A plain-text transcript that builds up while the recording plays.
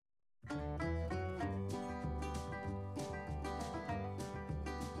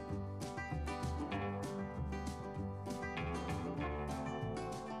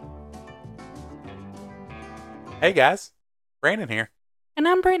Hey guys, Brandon here, And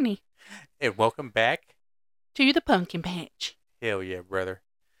I'm Brittney. and welcome back. To the Punkin Patch. Hell yeah, brother.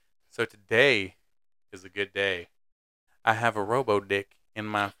 So today is a good day. I have a robo dick in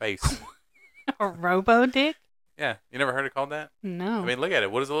my face. A robo dick? Yeah, you never heard it called that? I No. mean, look at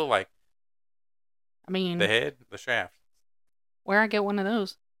it. What does it look like? I The mean, head, the shaft. where I get one of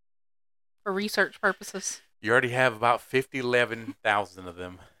those for research purposes. You already have about 11,000 of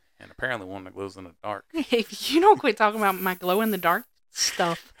them, and apparently one that glows in the dark. If you don't quit talking about my glow in the dark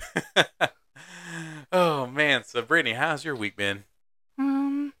stuff. Oh man, so Brittany, how's your week been?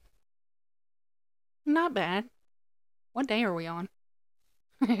 Um, Not bad. What day are we on?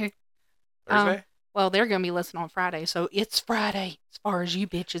 um, Thursday? well, they're going to be listening on Friday, so it's Friday, as far as you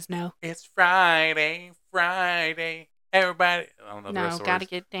bitches know. It's Friday, Friday. Everybody, I don't know the rest No, of the gotta words.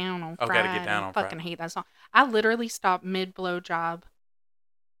 get down on Oh, gotta get down Friday. on Fucking Friday. hate that song. I literally stopped mid blowjob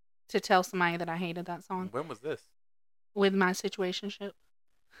to tell somebody that I hated that song When was this? with my situationship.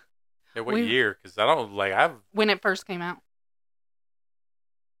 Yeah, what We year? Because I don't like when it first came out.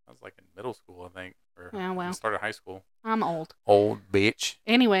 I was like in middle school, I think, or Yeah, the well, start of high school. I'm old. Old bitch.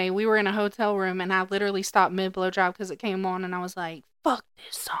 Anyway, we were in a hotel room and I literally stopped mid blowjob because it came on and I was like, "Fuck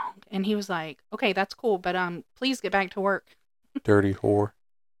this song," and he was like, "Okay, that's cool, but please get back to work." Dirty whore.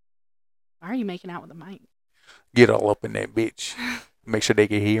 Why are you making out with a mic? Get all up in that bitch. Make sure they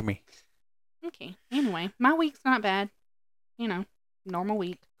can hear me. Okay. Anyway, my week's not bad. You know, normal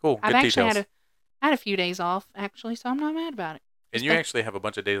week. Cool. I've Good actually details. had a few days off actually, so I'm not mad about it. And Just you that- actually have a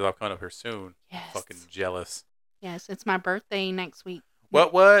bunch of days off coming up here soon. yes, Fucking jealous. yes, it's my birthday next week.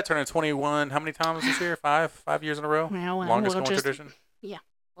 What? Turning 21. How many times this year? 5 years in a row? Well, Longest we'll going just tradition? yeah,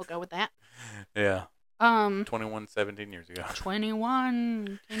 we'll go with that. Yeah. Um, 21, 17 years ago.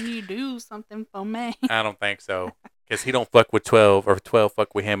 21. Can you do something for me? I don't think so. Because he don't fuck with 12, or 12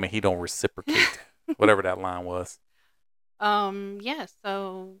 fuck with him, and he don't reciprocate. Whatever that line was. Yeah,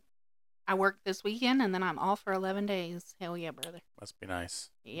 so I work this weekend and then I'm off for 11 days. Hell yeah, brother. Must be nice.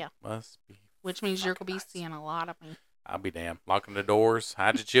 Yeah. Must be. Which means you're going to be nice. seeing a lot of me. I'll be damned. Locking the doors.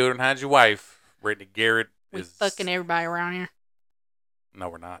 Hide your children. Hide your wife. Brittany Garrett We is. fucking everybody around here. No,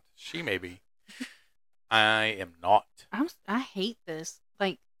 we're not. She may be. I am not. I hate this.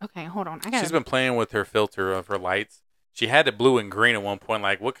 Like, okay, hold on. She's been playing with her filter of her lights. She had it blue and green at one point.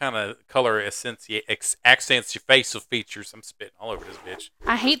 Like, what kind of color accents your facial features? I'm spitting all over this bitch.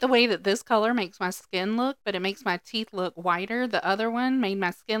 I hate the way that this color makes my skin look, but it makes my teeth look whiter. The other one made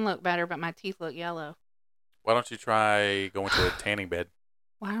my skin look better, but my teeth look yellow. Why don't you try going to a tanning bed?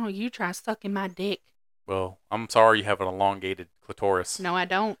 Why don't you try sucking my dick? Well, I'm sorry you have an elongated clitoris. No, I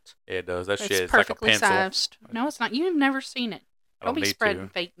don't. Yeah, it does. That It's shit is like a perfectly pencil. sized. No, it's not. You've never seen it. I Don't don't be need spreading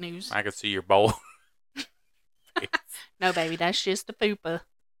to. fake news. I can see your bowl. No, baby, that's just a poopa.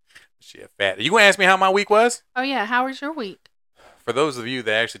 Shit, fat. You gonna ask me how my week was? Oh, yeah. How was your week? For those of you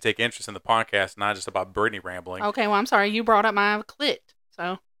that actually take interest in the podcast, not just about Brittany rambling, Okay, well, I'm sorry. You brought up my clit.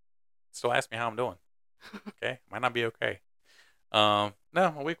 So, still ask me how I'm doing. Okay, might not be okay. No,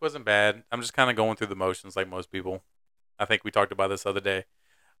 my week wasn't bad. I'm just kind of going through the motions like most people. I think we talked about this the other day.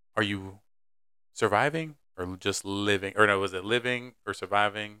 Are you surviving or just living? Or no, was it living or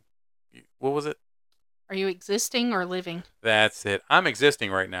surviving? What was it? are you existing or living? That's it. I'm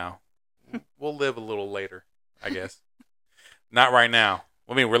existing right now. We'll live a little later, I guess. Not right now.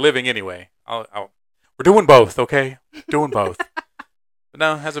 I mean, we're living anyway. We're doing both, okay? Doing both. But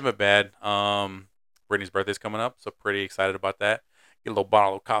no, it hasn't been bad. Brittany's birthday's coming up, so pretty excited about that. Get a little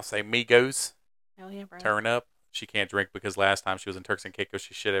bottle of Casamigos. Hell yeah, bro. Turn up. She can't drink because last time she was in Turks and Caicos,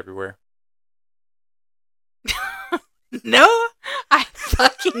 she shit everywhere. No, I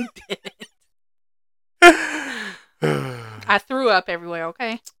fucking didn't. I threw up everywhere,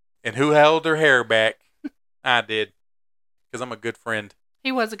 okay? And who held her hair back? I did. Because I'm a good friend.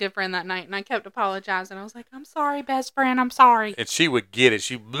 He was a good friend that night, and I kept apologizing. I was like, I'm sorry, best friend. I'm sorry. And she would get it.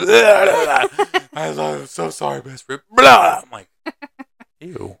 I'm so sorry, best friend. I'm like,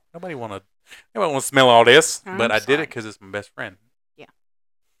 ew. Nobody want to smell all this. I'm but I did sorry. it because it's my best friend. Yeah.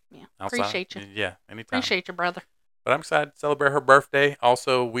 Outside. Appreciate you. Yeah, anytime. Appreciate you, brother. But I'm excited to celebrate her birthday.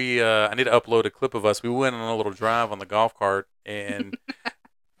 Also, I need to upload a clip of us. We went on a little drive on the golf cart and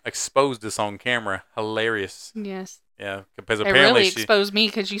exposed this on camera. Hilarious. Yes. Yeah, because It apparently really exposed me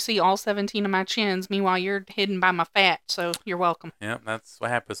because you see all 17 of my chins. Meanwhile, you're hidden by my fat, so you're welcome. Yeah, that's what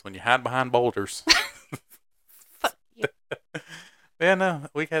happens when you hide behind boulders. Fuck you. Yeah, no, the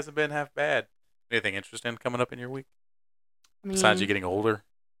week hasn't been half bad. Anything interesting coming up in your week? I mean, Besides you getting older?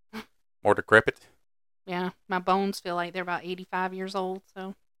 More decrepit? yeah, my bones feel like they're about 85 years old,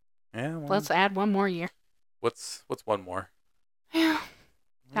 so Yeah, well, let's add one more year. what's one more? Yeah.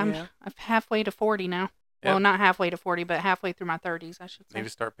 I'm Yeah. halfway to 40 now. Well, Yep. not halfway to 40, but halfway through my 30s, I should Need say. to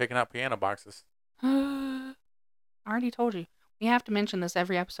start picking out piano boxes. I already told you. We have to mention this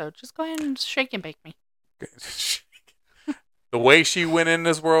every episode. Just go ahead and shake and bake me. The way she went in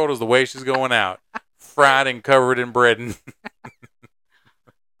this world is the way she's going out. Fried and covered in bread.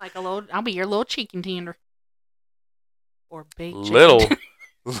 Like I'll be your little chicken tender. Or baked Little. chicken.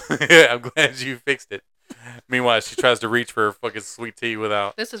 I'm glad you fixed it. Meanwhile, she tries to reach for her fucking sweet tea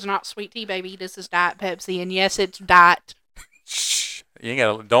without. This is not sweet tea, baby. This is Diet Pepsi. And yes, it's Diet. Shh. You ain't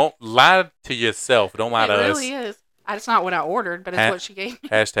gotta. Don't lie to yourself. Don't lie to us. It really is. It's not what I ordered, but it's what she gave me.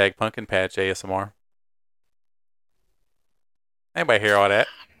 Hashtag Punkin Patch ASMR. Anybody hear all that?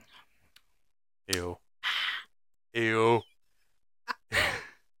 Ew. Ew.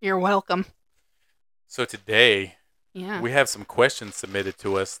 You're welcome. So today, Yeah. we have some questions submitted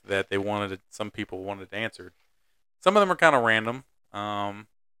to us that some people wanted answered. Some of them are kind of random,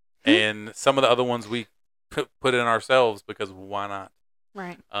 and some of the other ones we put in ourselves because why not?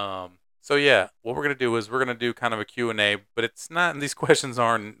 Right. So yeah, what we're gonna do is we're gonna do kind of a Q&A, but it's not. These questions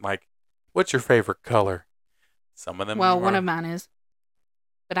aren't like, "What's your favorite color?" Some of them. Well, one of mine is.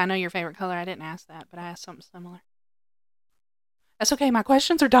 But I know your favorite color. I didn't ask that, but I asked something similar. That's okay. My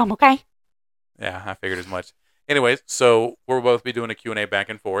questions are dumb, okay? Yeah, I figured as much. Anyways, so we'll both be doing a Q&A back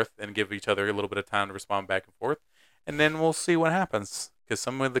and forth and give each other a little bit of time to respond back and forth. And then we'll see what happens. Because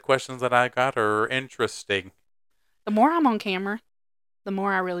some of the questions that I got are interesting. The more I'm on camera, the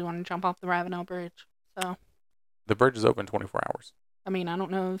more I really want to jump off the Ravenel Bridge. So, The bridge is open 24 hours. I mean, I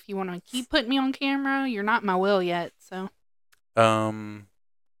don't know if you want to keep putting me on camera. You're not in my will yet, so.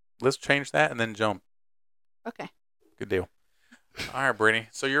 Let's change that and then jump. Okay. Good deal. All right, Brittney.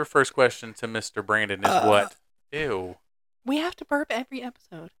 So your first question to Mr. Brandon is what? Ew. We have to burp every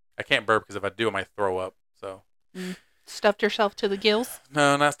episode. I can't burp because if I do, I might throw up. So. Stuffed yourself to the gills?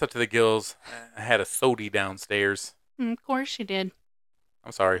 No, not stuffed to the gills. I had a soda downstairs. Of course you did.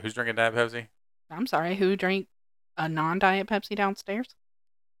 I'm sorry. Who's drinking Diet Pepsi? I'm sorry. Who drank a non-diet Pepsi downstairs?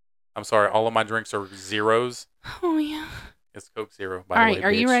 I'm sorry. All of my drinks are zeros. Oh, yeah. It's Coke Zero, by All the right. way,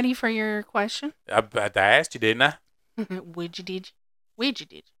 Are you bitch. ready for your question? I asked you, didn't I?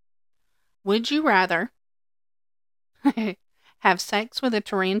 Would you rather have sex with a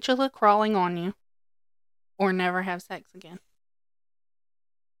tarantula crawling on you or never have sex again?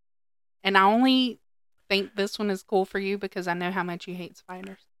 And I only think this one is cool for you because I know how much you hate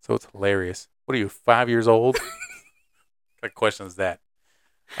spiders. So it's hilarious. What are you, 5 years old? What kind of question is that?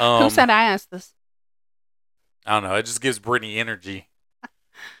 Who said I asked this? I don't know. It just gives Brittney energy.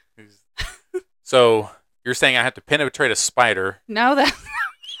 So you're saying I have to penetrate a spider? No, that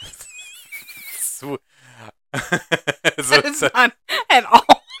is not at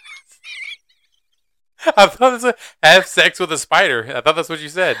all. I thought it was have sex with a spider. I thought that's what you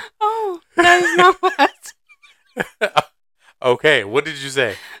said. Oh, that is not what. Okay, what did you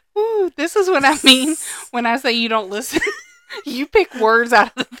say? Ooh, this is what I mean when I say you don't listen. You pick words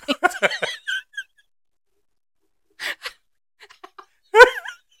out of the things.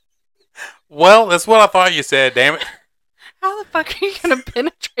 Well, that's what I thought you said, damn it. How the fuck are you going to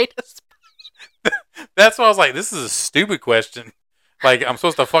penetrate a spider? That's why I was like, this is a stupid question. Like, I'm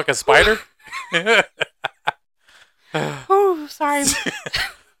supposed to fuck a spider? Oh, sorry.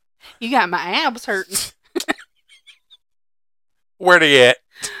 You got my abs hurting. Where they at?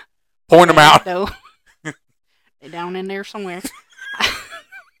 Point them out. Though. They're down in there somewhere.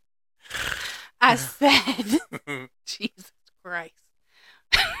 I said, Jesus Christ.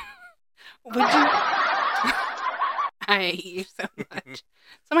 Would you? I hate you so much.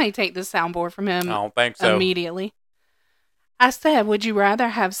 Somebody take this soundboard from him. I don't think so. Immediately. I said, would you rather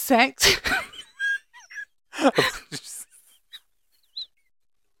have sex? I'm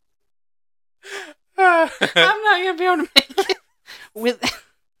not going to be able to make it.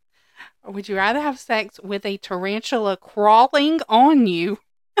 Would you rather have sex with a tarantula crawling on you?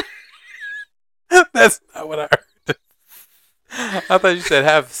 That's not what I heard. I thought you said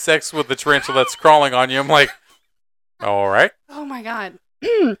have sex with the tarantula that's crawling on you. I'm like, all right. Oh my God.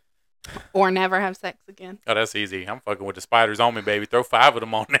 Or never have sex again. Oh, that's easy. I'm fucking with the spiders on me, baby. Throw 5 of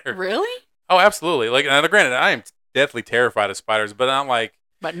them on there. Really? Oh, absolutely. Like, now, granted, I am deathly terrified of spiders, but I'm like...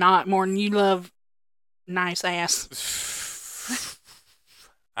 But not more than you love nice ass.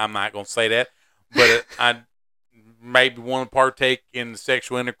 I'm not going to say that, but I maybe want to partake in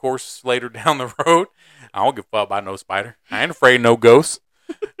sexual intercourse later down the road. I don't give a fuck about no spider. I ain't afraid of no ghosts.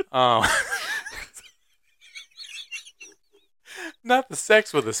 Not the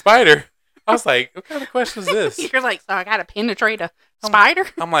sex with a spider. I was like, what kind of question is this? You're like, so I got to penetrate a spider?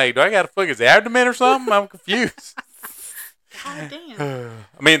 I'm like, do I got to fuck his abdomen or something? I'm confused. God damn.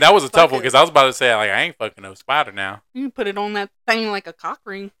 I mean, that was a tough Fuck one it. because I was about to say, like, I ain't fucking no spider now. You can put it on that thing like a cock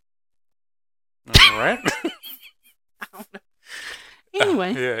ring. All right. I don't know.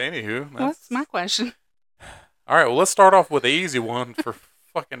 Anyway, Yeah, anywho. what's my question? All right, well, let's start off with the easy one for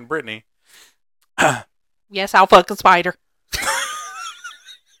fucking Brittney. Yes, I'll fuck a spider.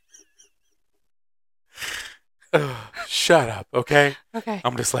 Shut up, okay? Okay.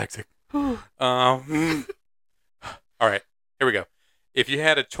 I'm dyslexic. Whew. All right, here we go. If you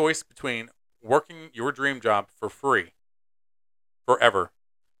had a choice between working your dream job for free forever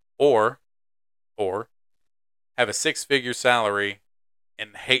or have a six-figure salary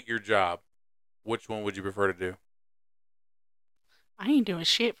and hate your job, which one would you prefer to do? I ain't doing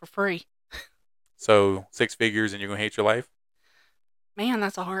shit for free. So 6 figures and you're going to hate your life? Man,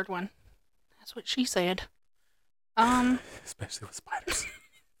 that's a hard one. That's what she said. Especially with spiders.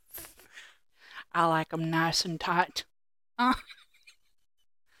 I like them nice and tight. All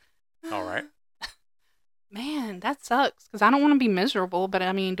right. Man, that sucks because I don't want to be miserable. But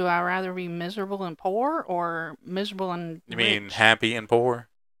I mean, do I rather be miserable and poor or miserable and You rich? mean happy and poor?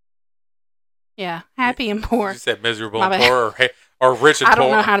 Yeah, happy and poor. You said miserable My and bad. poor or rich and poor? I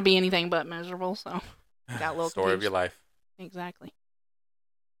don't know how to be anything but miserable, so got a little Story of confused. your life. Exactly.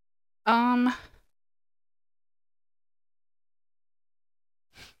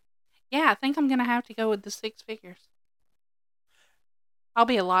 Yeah, I think I'm gonna have to go with the 6 figures. I'll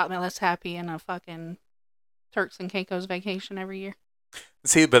be a lot less happy in a fucking Turks and Caicos vacation every year.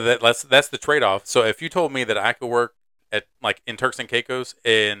 See, but that's the trade-off. So if you told me that I could work at like in Turks and Caicos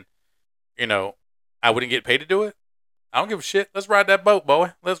and I wouldn't get paid to do it, I don't give a shit. Let's ride that boat,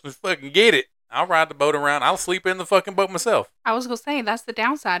 boy. Let's just fucking get it. I'll ride the boat around. I'll sleep in the fucking boat myself. I was gonna say that's the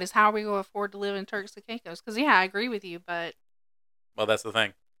downside is how are we gonna afford to live in Turks and Caicos? Because yeah, I agree with you, but Well, that's the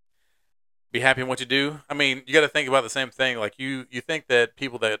thing. Be happy in what you do. I mean, you got to think about the same thing. Like you think that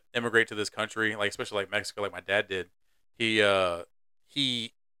people that immigrate to this country, like especially like Mexico, like my dad did, he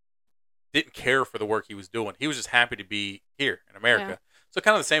didn't care for the work he was doing. He was just happy to be here in America. Yeah. So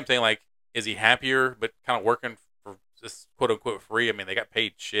kind of the same thing. Like, is he happier, but kind of working for just quote unquote free? I mean, they got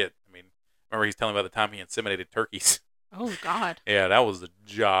paid shit. I mean, remember he's telling me about the time he inseminated turkeys. oh god, Yeah, that was the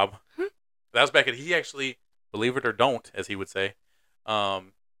job. That was back at he actually, believe it or don't, as he would say,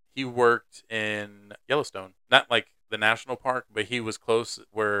 he worked in Yellowstone, not like the national park, but he was close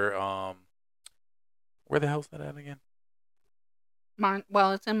where the hell's that at again?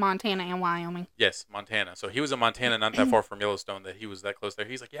 well, it's in Montana and Wyoming. Yes, Montana. So he was in Montana, not that far from Yellowstone. That he was that close there.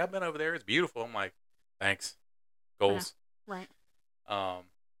 He's like, yeah, I've been over there. It's beautiful. I'm like, thanks, goals. Right.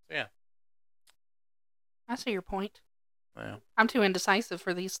 Yeah. I see your point. Yeah. I'm too indecisive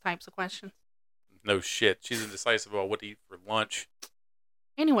for these types of questions. No shit. She's indecisive about what to eat for lunch.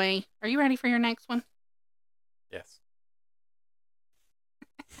 Anyway, are you ready for your next one? Yes.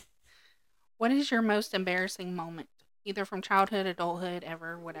 What is your most embarrassing moment? Either from childhood, adulthood,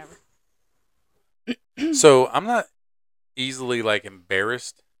 ever, whatever. So I'm not easily like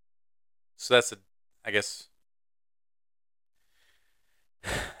embarrassed. So I guess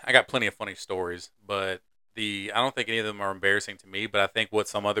I got plenty of funny stories, but I don't think any of them are embarrassing to me, but I think what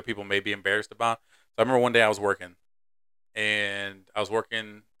some other people may be embarrassed about. So I remember one day I was working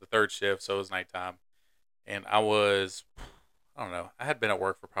the third shift, so it was nighttime. And I don't know, I had been at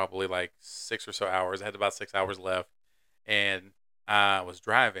work for probably like 6 or so hours. I had about 6 hours left. And I was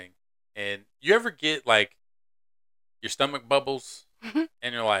driving. And you ever get like your stomach bubbles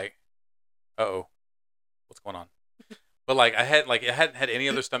and you're like, uh-oh, what's going on? But like I hadn't had any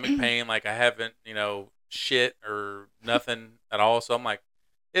other stomach pain. Like I haven't, shit or nothing at all. So I'm like,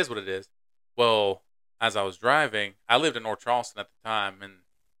 it is what it is. Well, as I was driving, I lived in North Charleston at the time and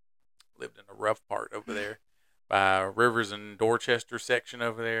lived in a rough part over there by Rivers and Dorchester section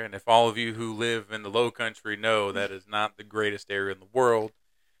over there. And if all of you who live in the Low Country know, that is not the greatest area in the world.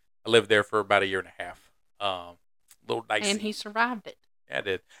 I lived there for about a year and a half. A little dicey. And he survived it. Yeah, I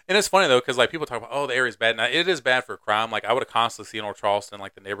did. And it's funny, though, because like people talk about, oh, the area's bad. Now, it is bad for crime. Like, I would have constantly seen North Charleston,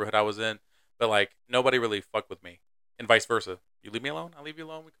 like the neighborhood I was in. But, like, nobody really fucked with me. And vice versa. You leave me alone, I leave you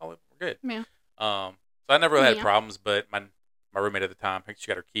alone. We call it, we're good. Yeah. So I never really had Yeah. problems, but my roommate at the time, I think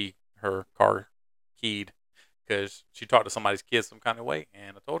she got her car keyed because she talked to somebody's kid some kind of way.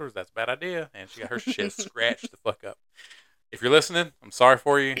 And I told her that's a bad idea. And she got her shit scratched the fuck up. If you're listening, I'm sorry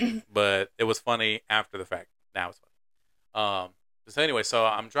for you, but it was funny after the fact. Now it's funny. So anyway, so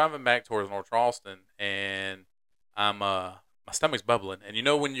I'm driving back towards North Charleston, and I'm my stomach's bubbling, and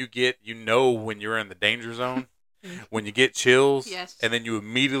when when you're in the danger zone, when you get chills, Yes. and then you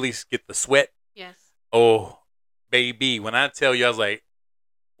immediately get the sweat. Yes. Oh, baby, when I tell you, I was like,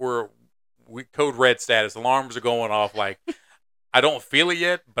 code red status. Alarms are going off. Like I don't feel it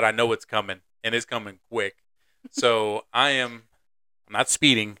yet, but I know it's coming, and it's coming quick. So I'm not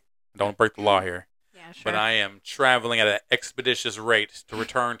speeding. Don't break the law here. Yeah, sure. But I am traveling at an expeditious rate to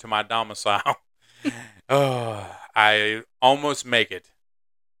return to my domicile. Oh, I almost make it.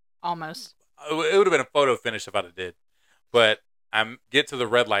 Almost. It would have been a photo finish if I did. But I get to the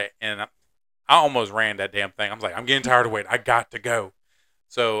red light, and I almost ran that damn thing. I was like, I'm getting tired of waiting. I got to go.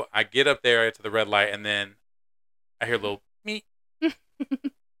 So I get up there to the red light, and then I hear a little meep.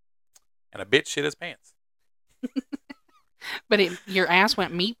 And a bitch shit his pants. But your ass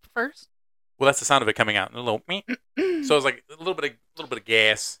went meep first? Well, that's the sound of it coming out. A little meep. So it's like a little bit of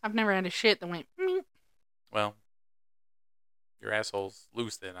gas. I've never had a shit that went meep. Well, your asshole's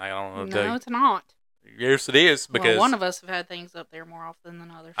loose then. I don't know what to No, tell you. it's not. Yes, it is. Because one of us have had things up there more often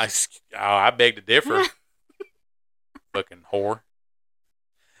than others. I beg to differ. Fucking whore.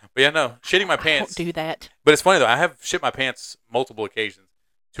 But yeah, no. Shitting my pants. Don't do that. But it's funny, though. I have shit my pants multiple occasions.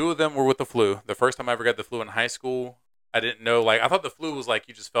 2 of them were with the flu. The first time I ever got the flu in high school, I didn't know. Like, I thought the flu was like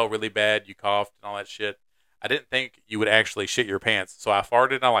you just felt really bad, you coughed and all that shit. I didn't think you would actually shit your pants. So I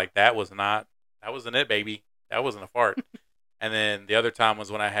farted, and I'm like, that wasn't it, baby. That wasn't a fart. And then the other time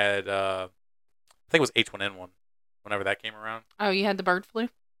was when I had, I think it was H1N1, whenever that came around. Oh, you had the bird flu?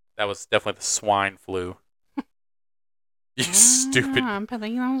 That was definitely the swine flu. You stupid. I'm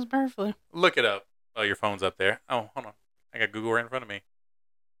thinking that was bird flu. Look it up. Oh, your phone's up there. Oh, hold on. I got Google right in front of me.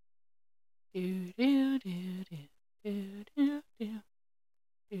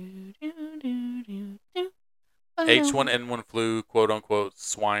 H1N1 flu, quote unquote,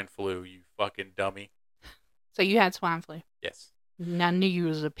 swine flu, you fucking dummy. So you had swine flu? Yes. I knew you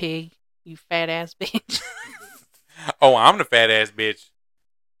was a pig, you fat ass bitch. Oh, I'm the fat ass bitch.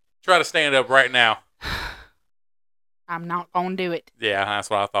 Try to stand up right now. I'm not gonna do it. Yeah, that's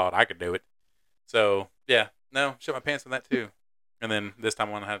what I thought. I could do it. So, yeah. No, shit my pants from that too. And then this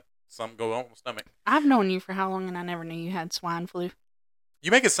time when I had something go on my stomach. I've known you for how long, and I never knew you had swine flu.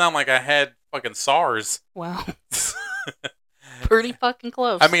 You make it sound like I had fucking SARS. Well, pretty fucking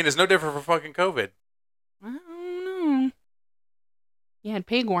close. I mean, it's no different from fucking COVID. I don't know. You had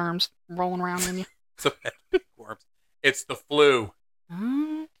pig worms rolling around in you. It's the flu.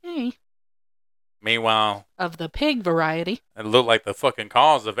 Okay. Meanwhile, of the pig variety. It looked like the fucking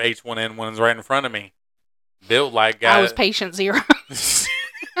cause of H1N1's right in front of me. Built like I was patient 0.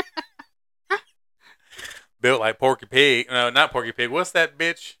 Built like Porky Pig. No, not Porky Pig. What's that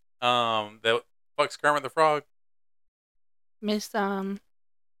bitch? That fucks Kermit the Frog. Miss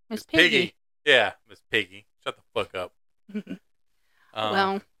Piggy. Yeah, Miss Piggy. Shut the fuck up.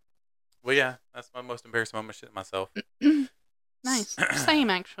 Well, yeah, that's my most embarrassing moment. Shit myself. Nice.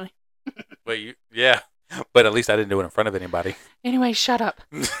 Same actually. But but at least I didn't do it in front of anybody. Anyway, shut up.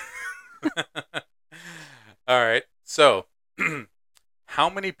 All right. So, how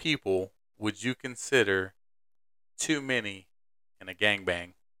many people would you consider too many in a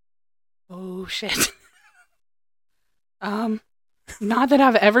gangbang? Oh shit. Not that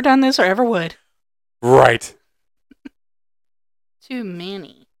I've ever done this or ever would. Right. Too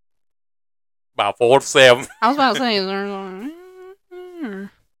many. About 4 to 7. I was about to say,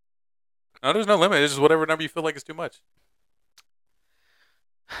 no, there's no limit. It's just whatever number you feel like is too much.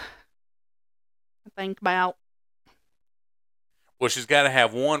 I think about. Well, she's got to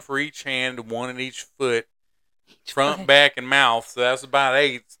have 1 for each hand, 1 in each foot, front, back, and mouth. So that's about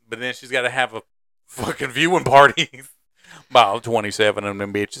 8. But then she's got to have a fucking viewing party. About 27 of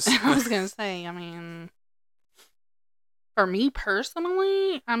them bitches. I was going to say, I mean, for me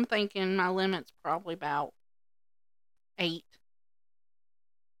personally, I'm thinking my limit's probably about 8.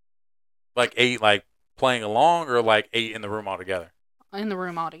 Like 8, like playing along, or like 8 in the room altogether? In the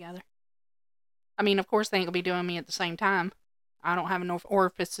room altogether. I mean, of course, they ain't going to be doing me at the same time. I don't have enough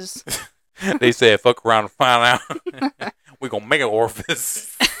orifices. They said, fuck around and find out. We're going to make an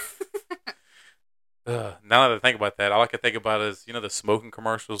orifice. Now that I think about that, all I can think about is, the smoking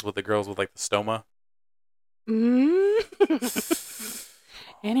commercials with the girls with like the stoma.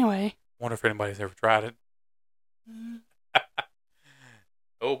 Anyway. Wonder if anybody's ever tried it.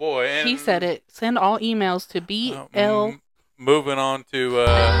 Oh boy. And he said it. Send all emails to BL. Moving on to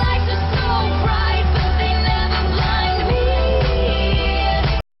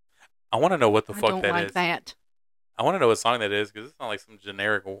I want to know what the fuck that is. That. I want to know what song that is, because it's not like some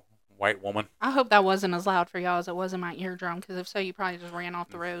generic white woman. I hope that wasn't as loud for y'all as it was in my eardrum, because if so, you probably just ran off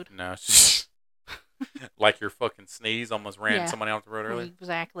the road. No, it's just like your fucking sneeze almost ran somebody off the road earlier.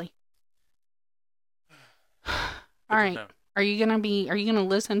 Exactly. All right. Are you gonna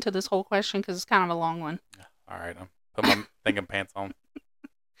listen to this whole question, because it's kind of a long one? All right, I'm putting my thinking pants on.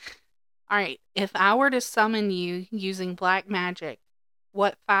 All right. If I were to summon you using black magic,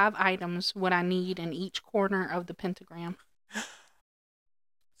 what 5 items would I need in each corner of the pentagram?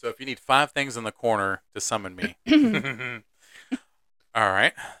 So if you need 5 things in the corner to summon me. All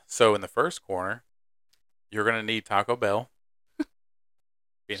right. So in the first corner, you're going to need Taco Bell,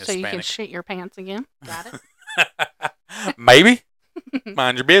 being So you can Hispanic. shit your pants again. Got it? Maybe.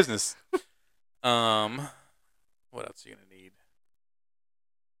 Mind your business. What else are you going to need?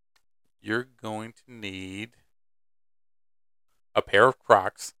 You're going to need a pair of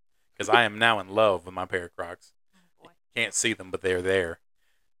Crocs, because I am now in love with my pair of Crocs. Oh, boy. Can't see them, but they're there.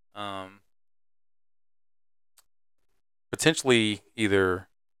 Potentially either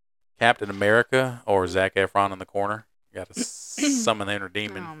Captain America or Zac Efron in the corner. You got to summon the inner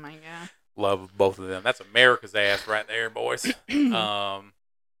demon. Oh my god. Love both of them. That's America's ass right there, boys.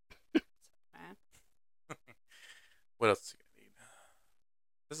 What else is you gonna need?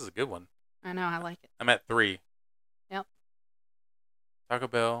 This is a good one. I know, I like it. I'm at 3. Yep. Taco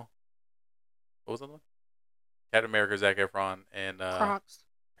Bell. What was the one? Captain America, Zac Efron, and Crocs.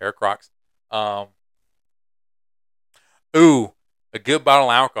 pair of Crocs. Ooh, a good bottle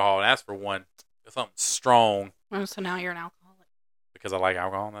of alcohol. That's for one. Something strong. Oh, so now you're an alcoholic. Because I like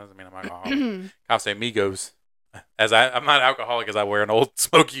alcohol. That doesn't mean I'm alcoholic. Casamigos. I'm not alcoholic as I wear an old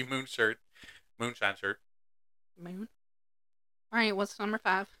smoky moonshine shirt. Moon. All right, what's number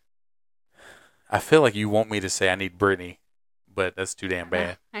 5? I feel like you want me to say I need Brittney, but that's too damn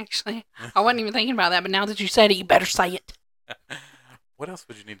bad. Actually, I wasn't even thinking about that, but now that you said it, you better say it. What else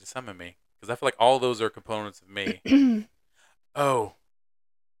would you need to summon me? Because I feel like all those are components of me. Oh.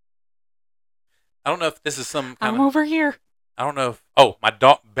 I don't know if this is some kind I'm over here. I don't know if... Oh, my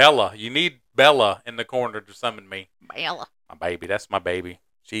dog, Bella. You need Bella in the corner to summon me. Bella. My baby. That's my baby.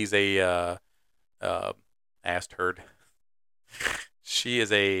 She's a ass turd. She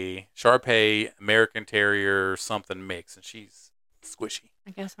is a Shar-Pei American Terrier something mix, and she's squishy.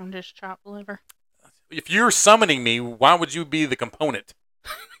 I guess I'm just chopped liver. If you're summoning me, why would you be the component?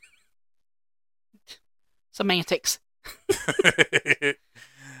 Semantics.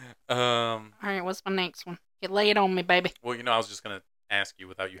 All right, what's my next one? Lay it on me, baby. Well, I was just gonna ask you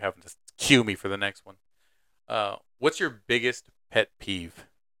without you having to cue me for the next one. What's your biggest pet peeve?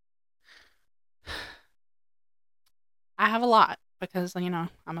 I have a lot because, I'm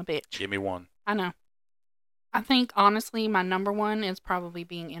a bitch. Give me one. I know. I think, honestly, my number one is probably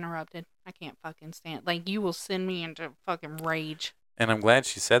being interrupted. I can't fucking stand. Like, you will send me into fucking rage. And I'm glad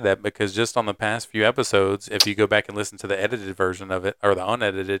she said that, because just on the past few episodes, if you go back and listen to the edited version of it, or the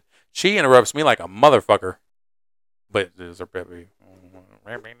unedited, she interrupts me like a motherfucker. But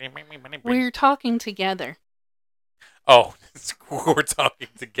we're talking together. Oh, we're talking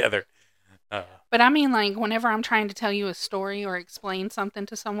together. But I mean, like, whenever I'm trying to tell you a story or explain something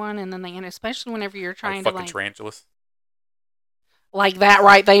to someone, and then especially whenever you're trying to, fucking tarantulas. Like that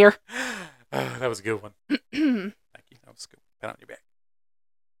right there. That was a good one. Thank you. That was good. Pat on your back.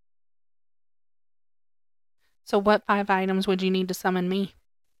 So what 5 items would you need to summon me?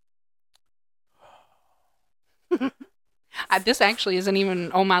 This actually isn't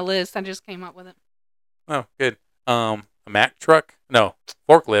even on my list. I just came up with it. Oh, good. A Mack truck? No,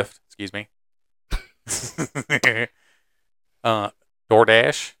 forklift. Excuse me.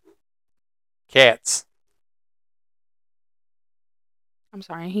 DoorDash. Cats. I'm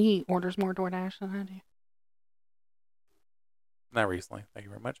sorry. He orders more DoorDash than I do. Not recently. Thank you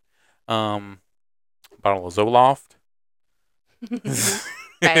very much. Bottle of Zoloft.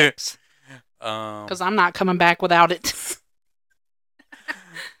 Facts. Because I'm not coming back without it.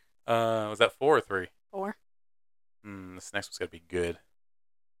 Was that 4 or 3? 4. This next one's going to be good.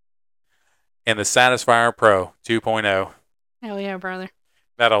 And the Satisfier Pro 2.0. Hell yeah, brother.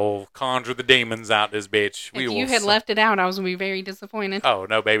 That'll conjure the demons out this bitch. If you had left it out, I was going to be very disappointed. Oh,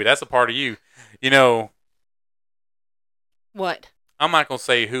 no, baby. That's a part of you. What? I'm not going to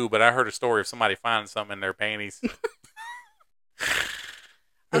say who, but I heard a story of somebody finding something in their panties.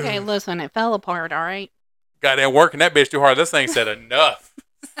 Okay, listen. It fell apart, all right? Goddamn working that bitch too hard. This thing said enough.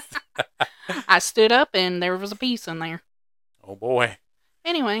 I stood up and there was a piece in there. Oh, boy.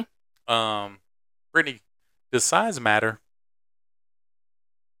 Anyway. Brittney, does size matter?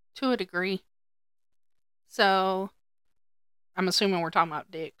 To a degree. So, I'm assuming we're talking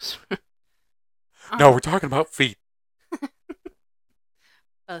about dicks. No, we're talking about feet.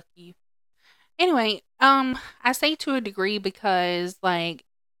 Fuck you. Anyway, I say to a degree because, like,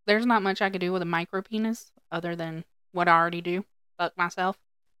 there's not much I could do with a micro penis other than what I already do. Fuck myself.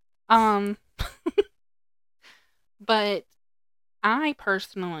 But I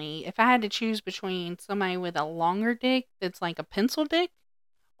personally, if I had to choose between somebody with a longer dick that's like a pencil dick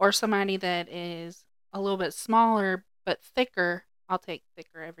or somebody that is a little bit smaller but thicker, I'll take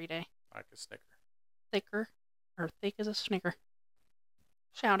thicker every day. Like a Snicker. Thicker, or thick as a snicker.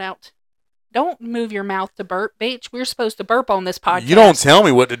 Shout out. Don't move your mouth to burp, bitch. We're supposed to burp on this podcast. You don't tell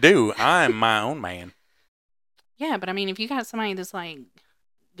me what to do. I'm my own man. Yeah, but I mean, if you got somebody that's like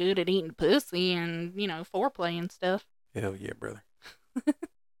good at eating pussy and, foreplay and stuff, Hell yeah, brother.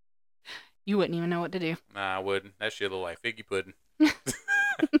 you wouldn't even know what to do. Nah, I wouldn't. That shit look like figgy pudding.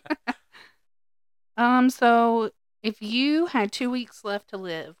 So if you had 2 weeks left to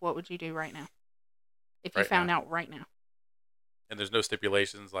live, what would you do right now? If you found out right now. And there's no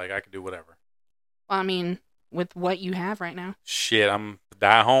stipulations, like I can do whatever. Well, I mean, with what you have right now. Shit, I'm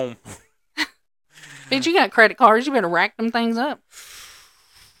die home. Bitch, you got credit cards. You better rack them things up.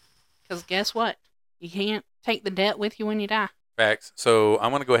 Because guess what? You can't take the debt with you when you die. Facts. So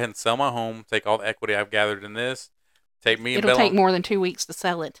I'm going to go ahead and sell my home, take all the equity I've gathered in this, take me and It'll Bella. take more than 2 weeks to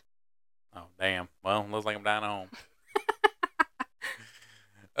sell it. Oh, damn. Well, looks like I'm dying at home.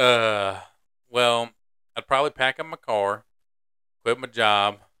 Well, I'd probably pack up my car, quit my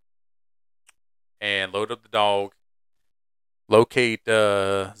job, and load up the dog, locate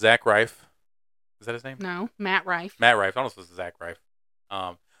Zach Rife. Is that his name? No, Matt Rife. Matt Rife. I don't know if it was Zach Rife.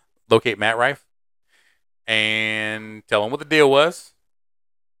 Locate Matt Rife and tell him what the deal was.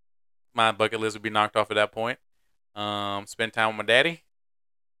 My bucket list would be knocked off at that point. Spend time with my daddy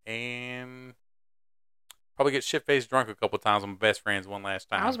and probably get shit-faced drunk a couple times with my best friends one last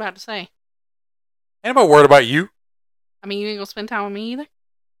time. I was about to say. Ain't nobody worried about you. I mean, you ain't gonna spend time with me either?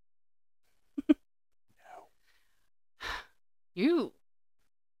 No.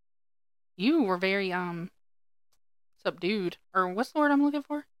 You were very, subdued. Or what's the word I'm looking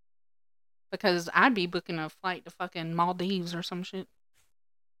for? Because I'd be booking a flight to fucking Maldives or some shit.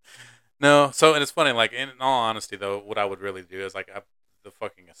 No, so, and it's funny, like, in all honesty, though, what I would really do is, like, the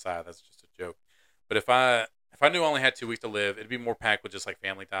fucking aside, that's just a joke. But if I knew I only had 2 weeks to live, it'd be more packed with just, like,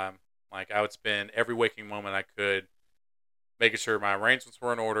 family time. Like, I would spend every waking moment I could making sure my arrangements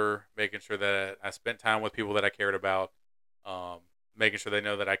were in order, making sure that I spent time with people that I cared about, making sure they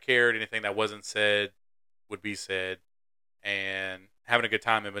know that I cared. Anything that wasn't said would be said, and having a good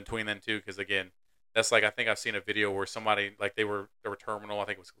time in between them too. Because again, that's like I think I've seen a video where somebody like they were terminal. I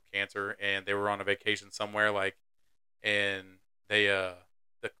think it was cancer, and they were on a vacation somewhere. Like, and they the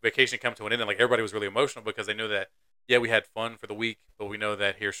vacation come to an end, and like everybody was really emotional because they knew that we had fun for the week, but we know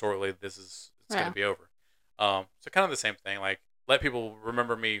that here shortly it's going to be over. So kind of the same thing. Like let people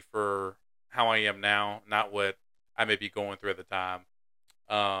remember me for how I am now, not what I may be going through at the time.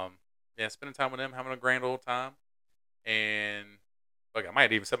 Spending time with them, having a grand old time, and look, I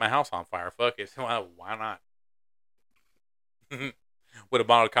might even set my house on fire. Fuck it, why not? With a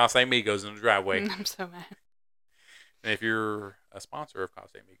bottle of Casamigos in the driveway. I'm so mad. And if you're a sponsor of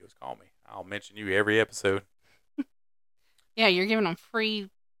Casamigos, call me. I'll mention you every episode. Yeah, you're giving them free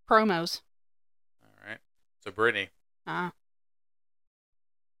promos. All right. So Brittney, Uh-huh.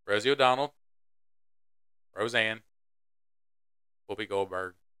 Rosie O'Donnell, Roseanne, Whoopi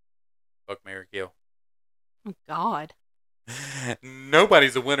Goldberg, fuck, marry, kill. Oh, God.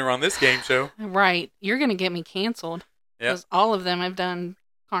 Nobody's a winner on this game show. Right. You're going to get me canceled. Because all of them have done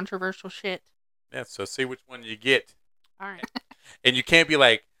controversial shit. Yeah, so see which one you get. All right. And you can't be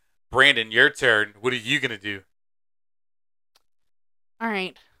like, Brandon, your turn. What are you going to do? All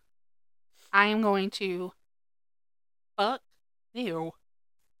right. I am going to fuck you.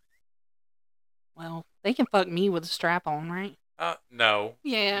 Well, they can fuck me with a strap on, right? No.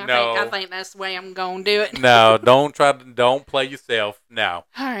 Yeah, no. I think that's the way I'm going to do it. No, don't play yourself. No.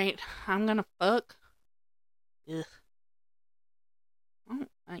 All right. I'm going to fuck. Ugh. I don't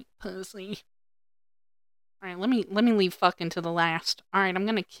like pussy. All right, let me leave fucking to the last. All right, I'm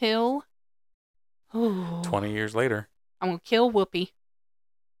going to kill. Ooh. 20 years later. I'm going to kill Whoopi.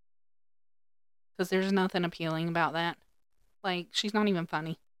 Because there's nothing appealing about that. Like, she's not even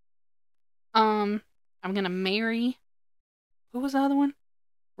funny. I'm going to marry... Who was the other one?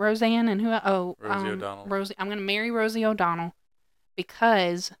 Roseanne and who? Rosie O'Donnell. Rosie. I'm going to marry Rosie O'Donnell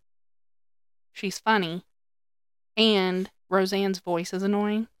because she's funny and Roseanne's voice is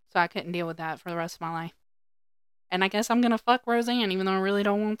annoying, so I couldn't deal with that for the rest of my life. And I guess I'm going to fuck Roseanne even though I really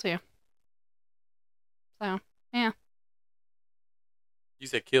don't want to. So, yeah. You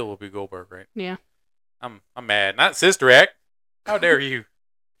said kill Whoopi Goldberg, right? Yeah. I'm mad. Not Sister Act. How dare you?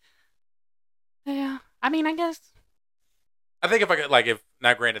 Yeah. I mean, I guess... I think if I could, like, if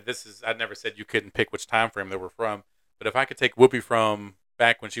now granted, I never said you couldn't pick which time frame they were from, but if I could take Whoopi from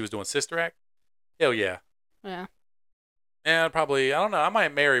back when she was doing Sister Act, hell yeah. Yeah. Yeah, probably, I don't know, I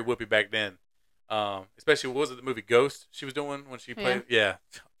might marry Whoopi back then. Especially, what was it, the movie Ghost she was doing when she played? Yeah.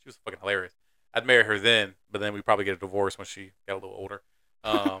 She was fucking hilarious. I'd marry her then, but then we'd probably get a divorce when she got a little older.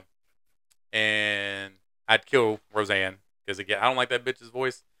 Um, and I'd kill Roseanne because again, I don't like that bitch's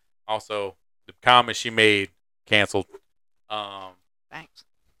voice. Also, the comment she made canceled. Um, Thanks.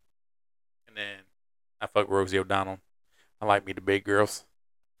 and then I fuck Rosie O'Donnell. I like me the big girls.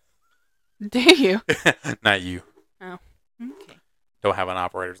 Do you? Not you. Oh, okay. Don't have an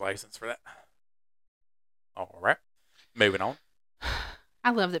operator's license for that. All right. Moving on. I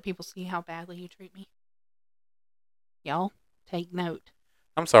love that people see how badly you treat me. Y'all, take note.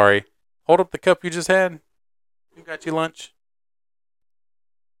 I'm sorry. Hold up the cup you just had. You got your lunch.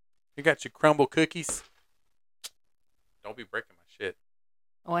 You got your crumble cookies. Don't be breaking my shit.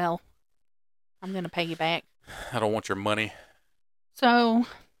 Well, I'm going to pay you back. I don't want your money. So,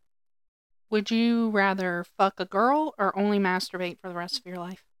 would you rather fuck a girl or only masturbate for the rest of your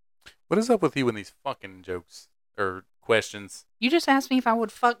life? What is up with you and these fucking jokes or questions? You just asked me if I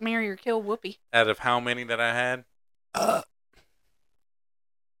would fuck, marry, or kill Whoopi. Out of how many that I had? I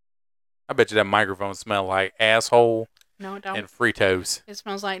bet you that microphone smelled like asshole No, it don't. and Fritos. It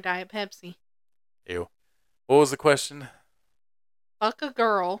smells like Diet Pepsi. Ew. What was the question? Fuck a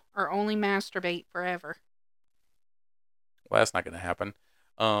girl or only masturbate forever. Well, that's not going to happen.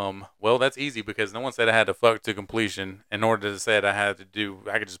 Well, that's easy because no one said I had to fuck to completion. In order to say I had to do,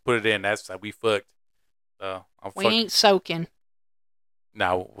 I could just put it in. That's like we fucked. We ain't soaking.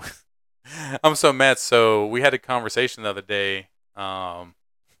 No, I'm so mad. So we had a conversation the other day.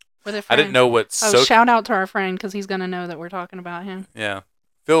 With a friend. I didn't know what. Shout out to our friend because he's gonna know that we're talking about him. Yeah,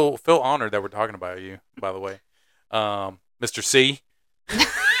 feel honored that we're talking about you. By the way, Mr. C.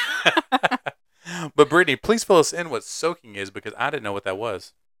 But Brittney, please fill us in what soaking is because I didn't know what that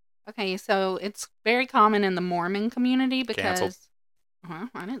was. Okay, so it's very common in the Mormon community because. Canceled. Well,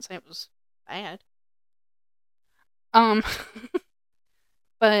 I didn't say it was bad.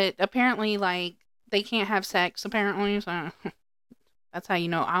 But apparently, like, they can't have sex, apparently, so that's how you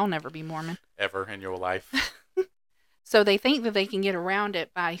know I'll never be Mormon. Ever in your life. So they think that they can get around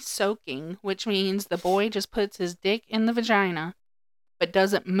it by soaking, which means the boy just puts his dick in the vagina, but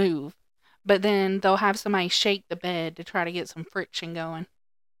doesn't move. But then they'll have somebody shake the bed to try to get some friction going.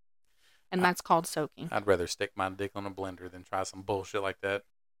 And that's called soaking. I'd rather stick my dick on a blender than try some bullshit like that.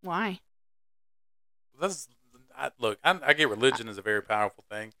 Why? Look, I get religion is a very powerful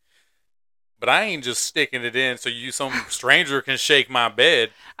thing, but I ain't just sticking it in so some stranger can shake my bed.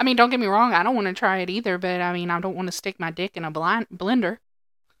 I mean, don't get me wrong. I don't want to try it either, but I mean, I don't want to stick my dick in a blender.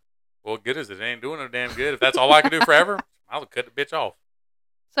 Well, good as it ain't doing no damn good. If that's all I can do forever, I'll cut the bitch off.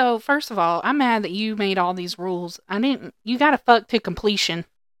 So, first of all, I'm mad that you made all these rules. You gotta fuck to completion.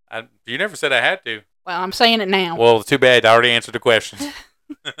 You never said I had to. Well, I'm saying it now. Well, too bad. I already answered the question.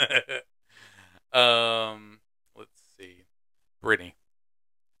 Let's see. Brittney,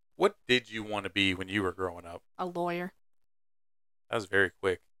 what did you want to be when you were growing up? A lawyer. That was very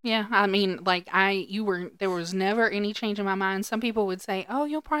quick. Yeah, I mean, like, there was never any change in my mind. Some people would say, oh,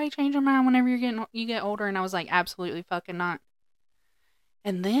 you'll probably change your mind whenever you get older. And I was like, absolutely fucking not.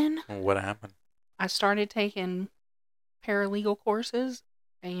 And then What happened? I started taking paralegal courses,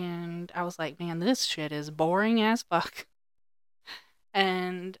 and I was like, man, this shit is boring as fuck.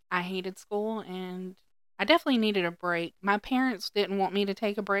 And I hated school, and I definitely needed a break. My parents didn't want me to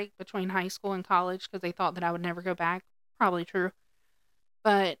take a break between high school and college because they thought that I would never go back. Probably true.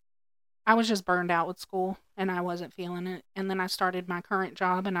 But I was just burned out with school, and I wasn't feeling it. And then I started my current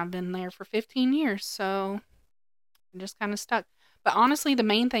job, and I've been there for 15 years, so I'm just kind of stuck. But honestly, the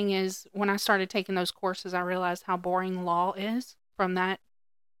main thing is when I started taking those courses, I realized how boring law is from that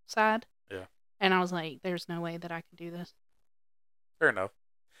side. Yeah. And I was like, there's no way that I could do this. Fair enough.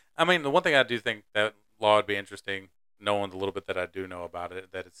 I mean, the one thing I do think that law would be interesting, knowing the little bit that I do know about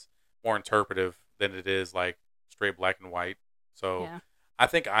it, that it's more interpretive than it is like straight black and white. So Yeah. I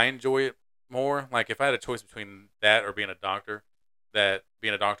think I enjoy it more. Like if I had a choice between that or being a doctor, that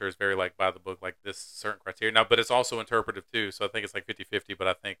being a doctor is very like by the book, like this certain criteria. Now, but it's also interpretive too. So I think it's like 50-50, but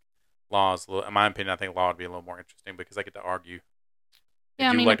I think law is, in my opinion, I think law would be a little more interesting because I get to argue. Yeah,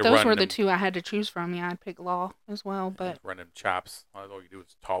 I mean, if those were the two I had to choose from, yeah, I'd pick law as well. But run them chops. All you do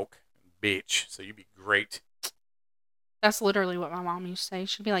is talk, bitch. So you'd be great. that's literally what my mom used to say.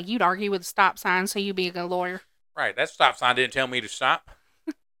 She'd be like, "You'd argue with a stop sign, so you'd be a good lawyer." Right. That stop sign didn't tell me to stop.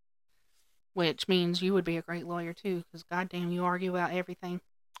 Which means you would be a great lawyer too, because goddamn, you argue about everything.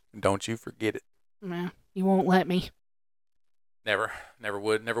 Don't you forget it. Nah, you won't let me. Never. Never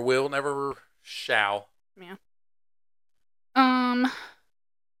would. Never will. Never shall. Yeah.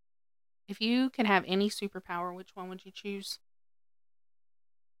 If you could have any superpower, which one would you choose?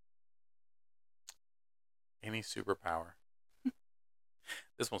 Any superpower.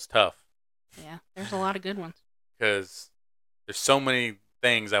 This one's tough Yeah, there's a lot of good ones. because there's so many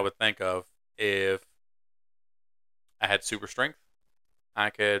things I would think of if I had super strength. I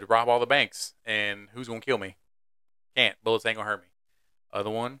could rob all the banks, and who's gonna kill me? Can't. Bullets ain't gonna hurt me. Other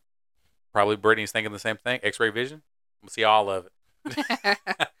one, probably Brittney's thinking the same thing. X-ray vision. I'm gonna see all of it.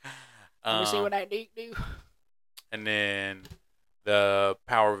 Let me see what I do. And then the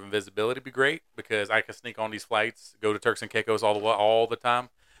power of invisibility would be great because I could sneak on these flights, go to Turks and Caicos all the time.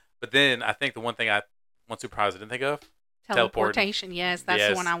 But then I think the one superpower I didn't think of, Teleportation. Yes, that's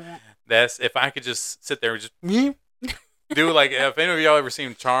the one I want. That's if I could just sit there and just do like if any of y'all ever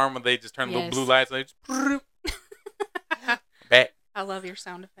seen Charm when they just turn little blue lights and they just back. I love your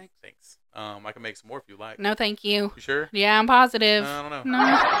sound effects. Thanks. I can make some more if you like. No, thank you. You sure? Yeah, I'm positive. I don't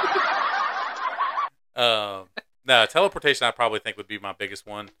know. No, teleportation I probably think would be my biggest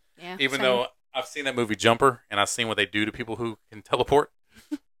one. Yeah. Even though I've seen that movie Jumper and I've seen what they do to people who can teleport.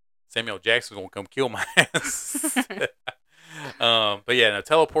 Samuel Jackson's gonna come kill my ass. But yeah, no,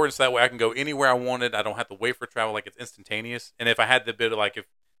 teleporting so that way I can go anywhere I wanted. I don't have to wait for travel, like it's instantaneous. And if I had the bit of like if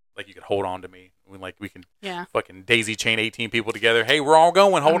you could hold on to me, we can fucking daisy chain 18 people together. Hey, we're all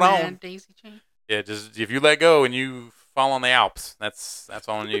going. Hold on. Daisy chain. Yeah, just if you let go and you fall on the Alps, that's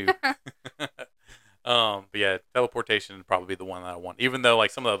on you. But yeah, teleportation would probably be the one that I want. Even though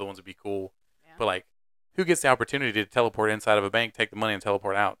like some of the other ones would be cool, but like, who gets the opportunity to teleport inside of a bank, take the money, and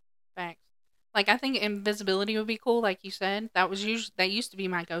teleport out? Facts. Like I think invisibility would be cool. Like you said, that used to be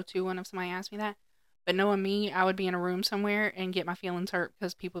my go-to one if somebody asked me that. But knowing me, I would be in a room somewhere and get my feelings hurt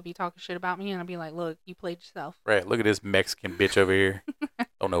because people would be talking shit about me, and I'd be like, "Look, you played yourself." Right. Look at this Mexican bitch over here.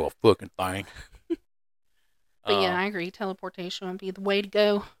 Don't know a fucking thing. But yeah, I agree. Teleportation would be the way to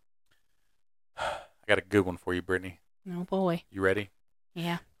go. I got a good one for you, Brittney. Oh boy. You ready?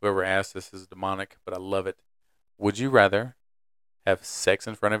 Yeah. Whoever asked this is demonic, but I love it. Would you rather have sex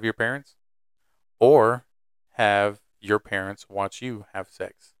in front of your parents or have your parents watch you have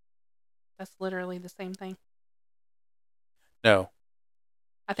sex? That's literally the same thing. No.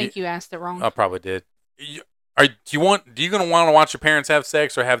 I think you asked it wrong. I probably did. Do you gonna want to watch your parents have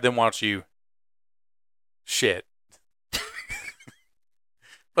sex or have them watch you? Shit.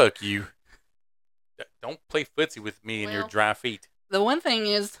 Fuck you. Don't play footsie with me and your dry feet. The one thing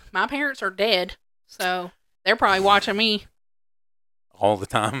is, my parents are dead, so they're probably watching me all the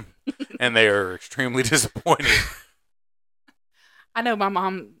time, and they are extremely disappointed. I know my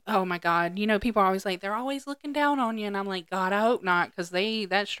mom. Oh my God! You know, people are always like, they're always looking down on you, and I'm like, God, I hope not, because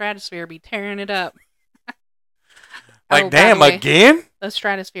that stratosphere be tearing it up. Like, damn, again? The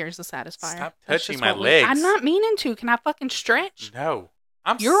stratosphere is the satisfier. Stop touching my legs. I'm not meaning to. Can I fucking stretch? No.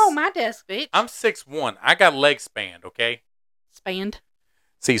 You're on my desk, bitch. I'm 6'1". I got leg spanned, okay? Spanned?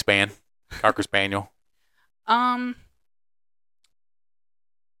 C-span. Cocker Spaniel. I'd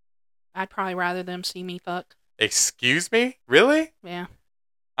probably rather them see me fuck. Excuse me? Really? Yeah.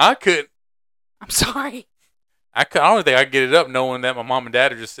 I could. I'm sorry. I don't think I could get it up knowing that my mom and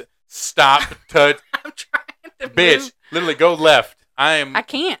dad are just stop, touch. I'm trying to bitch, move. Literally go left. I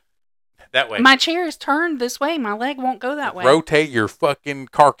can't. That way. My chair is turned this way. My leg won't go that way. Rotate your fucking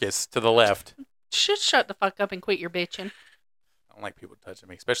carcass to the left. Just shut the fuck up and quit your bitching. I don't like people touching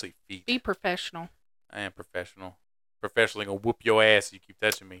me, especially feet. Be professional. I am professional. Professionally gonna whoop your ass if you keep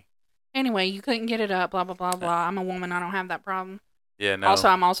touching me. Anyway, you couldn't get it up, blah, blah, blah, blah. I'm a woman. I don't have that problem. Yeah, no. Also,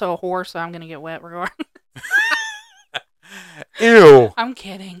 I'm also a whore, so I'm going to get wet regardless. Ew. I'm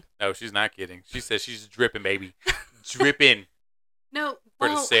kidding. No, she's not kidding. She says she's dripping, baby. Dripping. No, for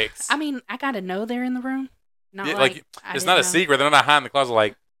the sex. I mean, I got to know they're in the room. Not yeah, like it's not a secret. They're not hiding in the closet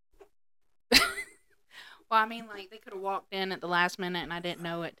like. Well, I mean, like, they could have walked in at the last minute and I didn't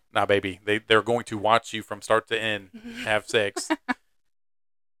know it. Nah, baby. They're going to watch you from start to end have sex.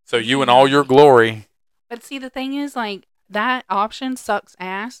 So you in all your glory. But see, the thing is, like, that option sucks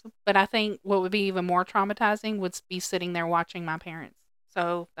ass. But I think what would be even more traumatizing would be sitting there watching my parents.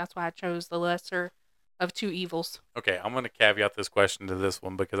 So that's why I chose the lesser of two evils. Okay, I'm going to caveat this question to this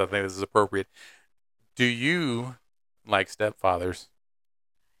one because I think this is appropriate. Do you like stepfathers?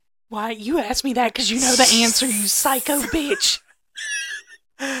 Why? You asked me that because you know the answer, you psycho bitch.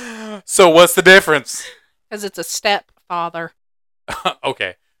 So what's the difference? Because it's a stepfather.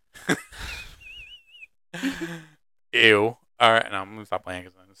 Okay. Ew. All right, now I'm going to stop playing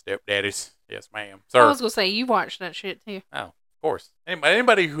because I'm stepdaddies. Yes, ma'am. Sir. I was going to say, you watched that shit too. Oh, of course.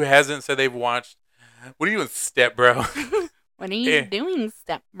 Anybody who hasn't said they've watched, what are you doing, step bro? What are you doing,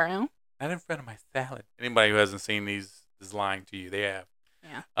 step bro? Not in front of my salad. Anybody who hasn't seen these is lying to you. They have.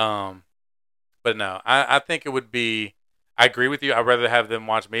 Yeah. But no, I think it would be, I agree with you. I'd rather have them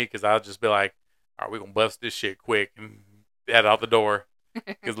watch me because I'll just be like, all right, we're going to bust this shit quick and head out the door.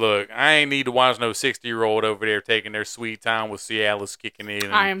 Because look, I ain't need to watch no 60-year-old over there taking their sweet time with Cialis kicking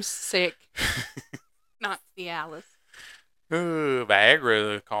in. I And am sick. Not Cialis.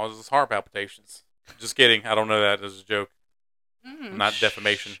 Viagra causes heart palpitations. Just kidding. I don't know that as a joke. Not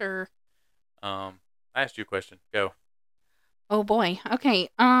defamation. Sure. I asked you a question. Go. Oh boy. Okay.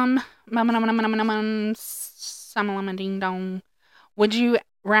 Ding dong. Would you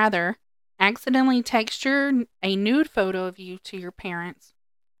rather accidentally texture a nude photo of you to your parents,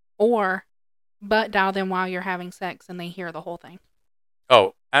 or butt dial them while you're having sex and they hear the whole thing?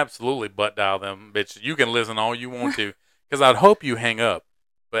 Oh, absolutely butt dial them, bitch. You can listen all you want to. Because I'd hope you hang up.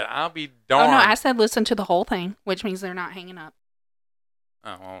 But I'll be Oh no, darned. I said listen to the whole thing, which means they're not hanging up.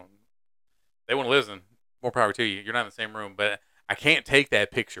 Oh, well, they want to listen. More power to you. You're not in the same room. But I can't take that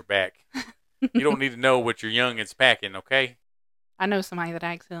picture back. You don't need to know what your youngin's packing, okay? I know somebody that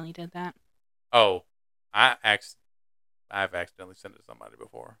accidentally did that. Oh, I've accidentally sent it to somebody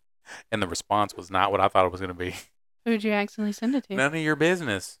before. And the response was not what I thought it was going to be. Who'd you accidentally send it to? None of your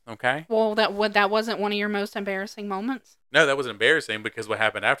business, okay? Well, that wasn't one of your most embarrassing moments. No, that was embarrassing because what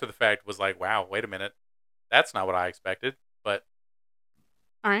happened after the fact was like, wow, wait a minute. That's not what I expected. But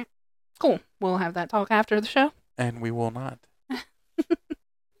all right, cool. We'll have that talk after the show. And we will not.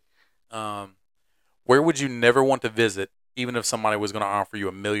 Where would you never want to visit, even if somebody was going to offer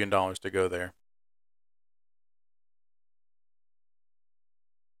you $1 million to go there?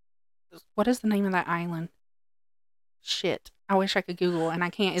 What is the name of that island? Shit, I wish I could Google and I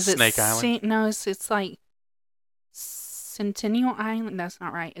can't. Is Snake it Island? No, it's like Centennial Island. That's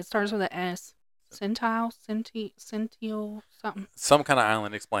not right. It starts with an S. Centile, something. Some kind of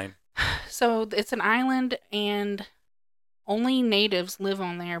island. Explain. So it's an island and only natives live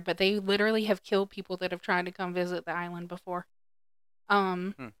on there, but they literally have killed people that have tried to come visit the island before.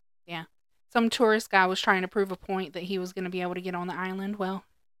 Yeah. Some tourist guy was trying to prove a point that he was going to be able to get on the island. Well,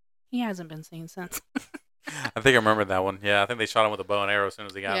 he hasn't been seen since. I think I remember that one. Yeah, I think they shot him with a bow and arrow as soon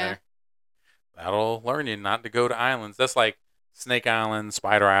as he got there. That'll learn you not to go to islands. That's like Snake Island,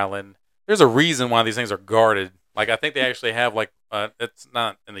 Spider Island. There's a reason why these things are guarded. Like, I think they actually have, like, it's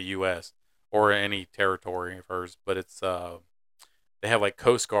not in the U.S. or any territory of hers, but it's, they have, like,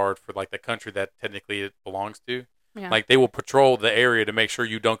 Coast Guard for, like, the country that technically it belongs to. Yeah. Like, they will patrol the area to make sure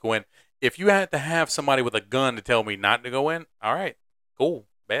you don't go in. If you had to have somebody with a gun to tell me not to go in, all right, cool,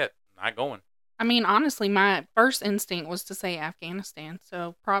 bet, not going. I mean, honestly, my first instinct was to say Afghanistan.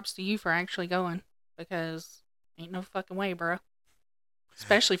 So props to you for actually going, because ain't no fucking way, bro.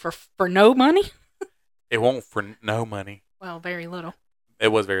 Especially for no money. It won't for no money. Well, very little. It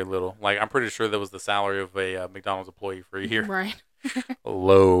was very little. Like, I'm pretty sure that was the salary of a McDonald's employee for a year. Right.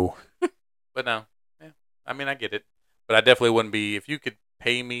 Low. But no. Yeah. I mean, I get it. But I definitely wouldn't be, if you could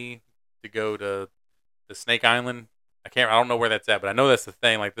pay me to go to the Snake Island, I don't know where that's at, but I know that's the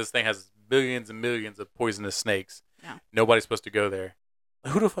thing. Like, this thing has billions and millions of poisonous snakes. Yeah. Nobody's supposed to go there.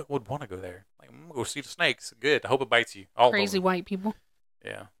 Who the fuck would want to go there? Like, I'm going to go see the snakes. Good. I hope it bites you. All Crazy white people.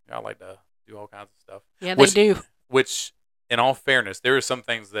 Yeah. I like to do all kinds of stuff. Yeah, they do. Which, in all fairness, there are some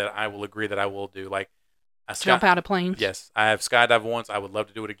things that I will agree that I will do. Like, jump out of planes. Yes. I have skydived once. I would love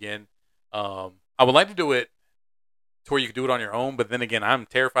to do it again. I would like to do it to where you can do it on your own, but then again, I'm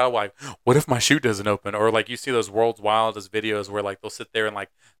terrified of, like, what if my chute doesn't open? Or, like, you see those World's Wildest videos where, like, they'll sit there and, like,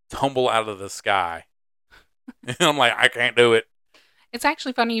 tumble out of the sky. And I'm like, I can't do it. It's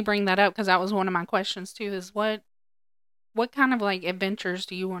actually funny you bring that up, because that was one of my questions too, is what kind of, like, adventures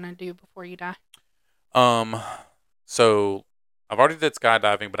do you want to do before you die? So I've already did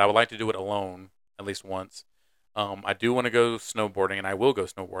skydiving, but I would like to do it alone at least once. I do want to go snowboarding, and I will go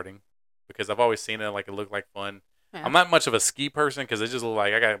snowboarding because I've always seen it, like, it looked like fun. Yeah. I'm not much of a ski person because it just look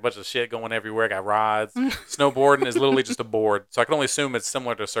like I got a bunch of shit going everywhere. I got rods. Snowboarding is literally just a board. So I can only assume it's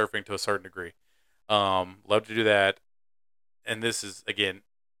similar to surfing to a certain degree. Love to do that. And this is, again,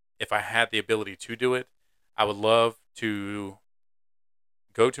 if I had the ability to do it, I would love to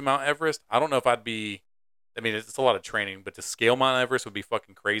go to Mount Everest. I don't know if I'd be, I mean, it's a lot of training, but to scale Mount Everest would be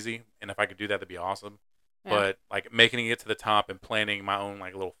fucking crazy. And if I could do that, that'd be awesome. Yeah. But, like, making it to the top and planting my own,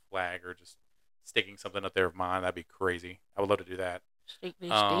 like, little flag or just sticking something up there of mine, that'd be crazy. I would love to do that. Stick.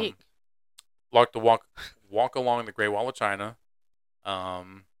 Like to walk along the Great Wall of China.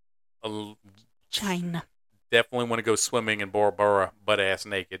 China. Definitely want to go swimming in Bora Bora butt ass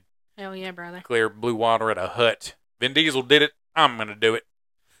naked. Hell yeah, brother. Clear blue water at a hut. Vin Diesel did it. I'm gonna do it.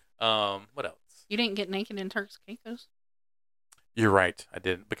 What else? You didn't get naked in Turks and Caicos? You're right. I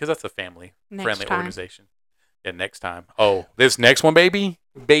didn't, because that's a family-friendly time. organization. Yeah, next time. Oh, this next one, baby,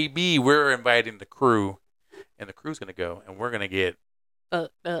 we're inviting the crew, and the crew's gonna go, and we're gonna get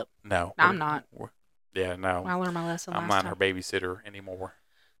fucked up. No, I'm not. Yeah, no. I learned my lesson I'm last not time. her babysitter anymore.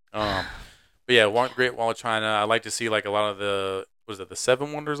 But yeah, Great Wall of China. I like to see like a lot of the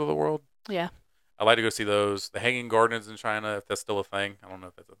Seven Wonders of the World? Yeah. I like to go see those. The Hanging Gardens in China, if that's still a thing. I don't know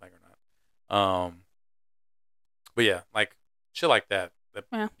if that's a thing or not. But yeah, like shit like that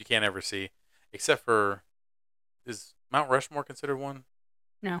Yeah. you can't ever see, except for is Mount Rushmore considered one?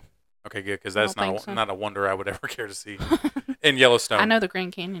 No. Okay, good, because I that's don't think so. not a wonder I would ever care to see. In Yellowstone, I know the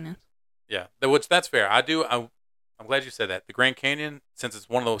Grand Canyon is. yeah, which that's fair. I'm glad you said that. The Grand Canyon, since it's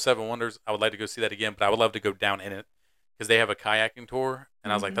one of those seven wonders, I would like to go see that again. But I would love to go down in it because they have a kayaking tour,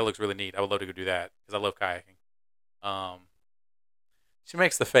 and I was like, that looks really neat. I would love to go do that because I love kayaking. She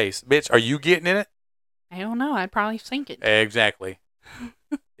makes the face, bitch. Are you getting in it? I don't know. I'd probably sink it. Exactly.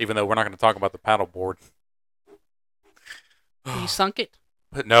 Even though we're not going to talk about the paddleboard. You sunk it?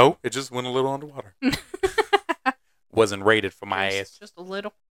 But no, it just went a little underwater. Wasn't rated for my ass. Just a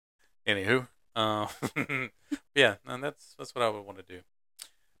little. Anywho, yeah, and that's what I would want to do.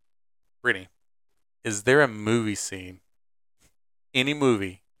 Brittney, is there a movie scene, any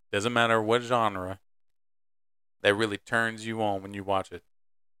movie, doesn't matter what genre, that really turns you on when you watch it?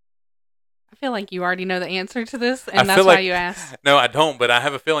 I feel like you already know the answer to this, I and that's feel why like- you asked. No, I don't, but I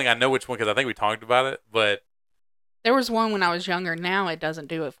have a feeling I know which one because I think we talked about it. But There was one when I was younger. Now it doesn't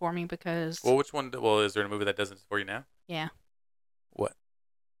do it for me because, well, which one? Well, is there a movie that doesn't for you now? yeah, What?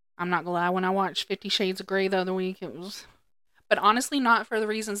 I'm not gonna lie. When I watched 50 Shades of Grey the other week, it was, but honestly, not for the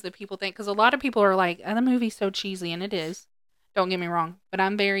reasons that people think. Because a lot of people are like, "Oh, the movie's so cheesy," and it is. Don't get me wrong, but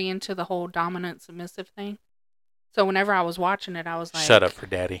I'm very into the whole dominant submissive thing. So whenever I was watching it, I was like, Shut up for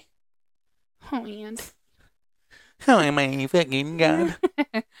daddy. "Oh, and." Oh my fucking god!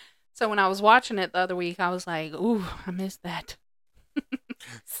 So when I was watching it the other week, I was like, "Ooh, I missed that."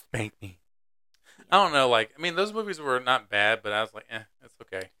 Spank me. I don't know. Like, I mean, those movies were not bad, but I was like, it's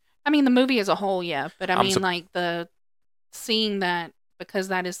okay. I mean, the movie as a whole, yeah, but I I'm mean, sup- like the seeing that because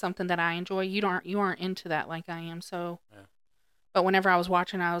that is something that I enjoy. You aren't into that like I am. So, Yeah. but whenever I was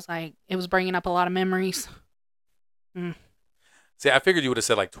watching, I was like, it was bringing up a lot of memories. See, I figured you would have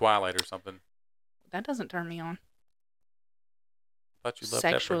said like Twilight or something. That doesn't turn me on Thought you loved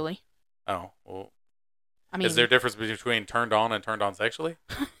sexually. that. Oh well. I mean, Is there a difference between turned on and turned on sexually?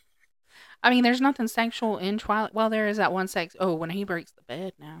 I mean, there's nothing sexual in Twilight. Well, there is that one sex. Oh, when he breaks the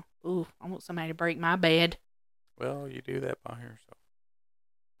bed now. Ooh, I want somebody to break my bed. Well, you do that by yourself.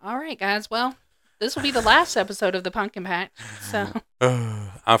 All right, guys. Well, this will be the last episode of the Punkin Patch. So,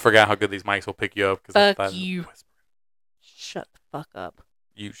 I forgot how good these mics will pick you up. fuck you. Shut the fuck up.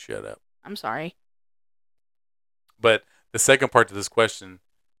 You shut up. I'm sorry. But the second part to this question,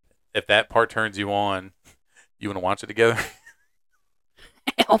 if that part turns you on, you want to watch it together?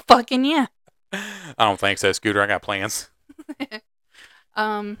 Hell fucking yeah. I don't think so, Scooter. I got plans.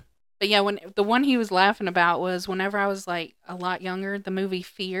 But yeah, when the one he was laughing about was whenever I was like a lot younger, the movie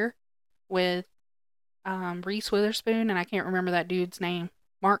Fear with Reese Witherspoon, and I can't remember that dude's name.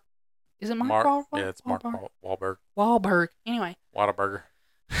 Mark, is it Mark? Wahlberg? Yeah, it's Mark Wahlberg. Wahlberg. Anyway, Whataburger.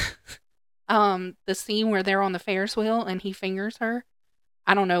 the scene where they're on the Ferris wheel and he fingers her.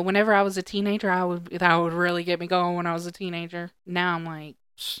 I don't know. Whenever I was a teenager, that would really get me going. When I was a teenager, now I'm like,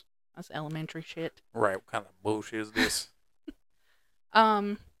 that's elementary shit. Right. What kind of bullshit is this?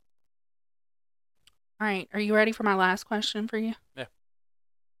 All right. Are you ready for my last question for you? Yeah.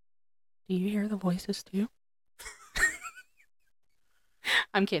 Do you hear the voices too?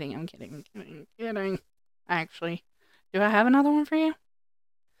 I'm kidding. Actually, do I have another one for you?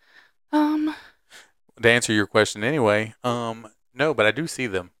 To answer your question anyway, no, but I do see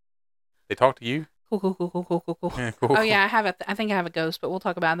them. They talk to you? Cool. Yeah, cool. Oh yeah, I think I have a ghost, but we'll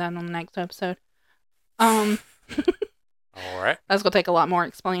talk about that on the next episode. All right. That's gonna take a lot more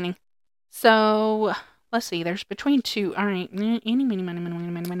explaining. So let's see. There's between two. All right. You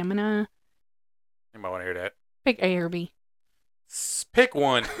might want to hear that. Pick A or B. Pick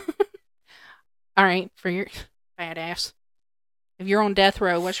one. All right, for your fat ass. If you're on death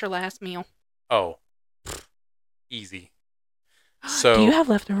row, what's your last meal? Oh, easy. So, do you have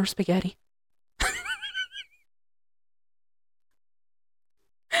leftover spaghetti?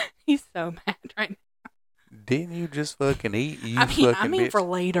 He's so mad right now. Didn't you just fucking eat? I mean for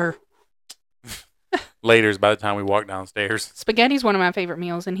later. Later's by the time we walk downstairs. Spaghetti's one of my favorite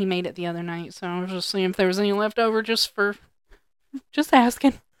meals, and he made it the other night, so I was just seeing if there was any left over just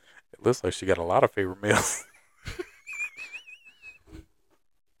asking. It looks like she got a lot of favorite meals.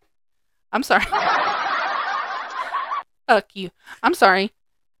 I'm sorry. Fuck you. I'm sorry.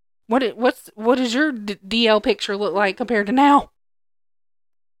 What does your DL picture look like compared to now?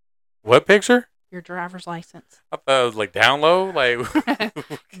 What picture? Your driver's license. I thought it was like down low. Like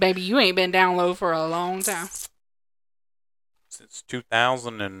Baby, you ain't been down low for a long time. since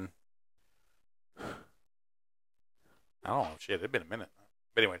 2000 and I don't know. Shit, it's been a minute.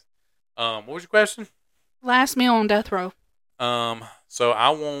 But anyways, what was your question? Last meal on death row. So I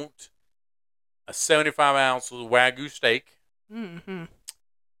want a 75-ounce Wagyu steak. Mm-hmm.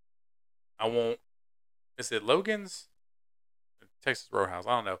 I want, is it Logan's? Texas Roadhouse.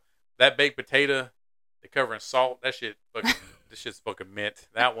 I don't know. That baked potato, they cover in salt. That shit fucking, this shit's fucking mint.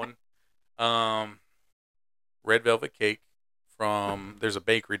 That one. Red velvet cake from, there's a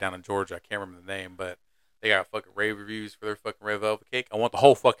bakery down in Georgia. I can't remember the name, but they got fucking rave reviews for their fucking red velvet cake. I want the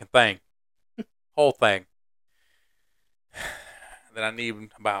whole fucking thing. Whole thing. Then I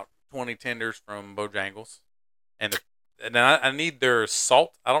need about 20 tenders from Bojangles. And then I need their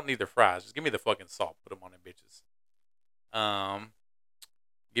salt. I don't need their fries. Just give me the fucking salt. Put them on them bitches.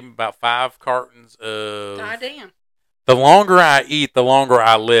 Give me about 5 cartons of. Goddamn. The longer I eat, the longer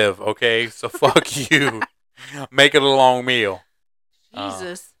I live. Okay, so fuck you. Make it a long meal.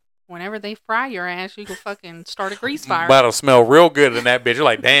 Jesus. Whenever they fry your ass, you can fucking start a grease fire. But it'll smell real good in that bitch. You're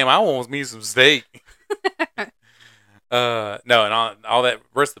like, damn, I want me some steak. No, and all that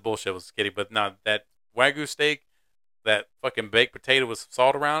rest of the bullshit was kidding. But no, that Wagyu steak, that fucking baked potato with some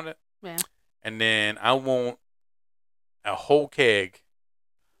salt around it. Yeah. And then I want a whole keg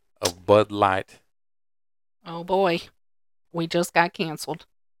of Bud Light. Oh boy. We just got canceled.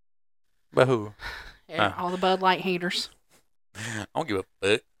 But who? Yeah, all the Bud Light haters. I don't give a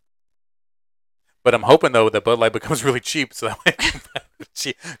fuck. But I'm hoping though that Bud Light becomes really cheap, so that way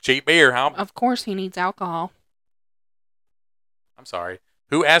cheap beer. Of course, he needs alcohol. I'm sorry.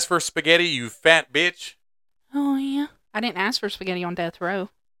 Who asked for spaghetti? You fat bitch. Oh yeah, I didn't ask for spaghetti on death row.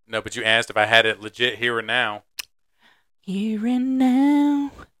 No, but you asked if I had it legit here and now. Here and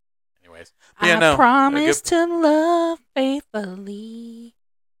now. Anyways, I promise to love faithfully.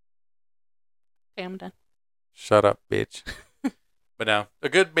 Okay, I'm done. Shut up, bitch. But no, a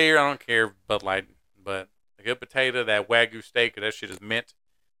good beer, I don't care, Bud Light. But a good potato, that Wagyu steak, that shit is mint.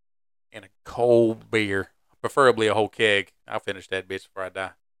 And a cold beer. Preferably a whole keg. I'll finish that bitch before I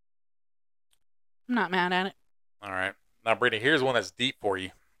die. I'm not mad at it. All right. Now, Brittney, here's one that's deep for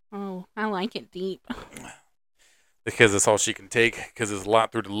you. Oh, I like it deep. Because that's all she can take. Because it's a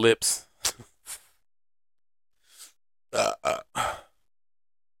lot through the lips. Are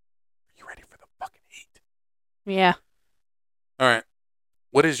you ready for the fucking heat? Yeah. All right.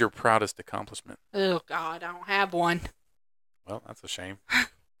 What is your proudest accomplishment? Oh, God, I don't have one. Well, that's a shame.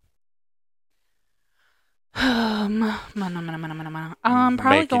 Probably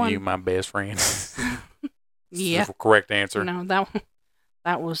Making going. you my best friend. Yeah. The correct answer. No,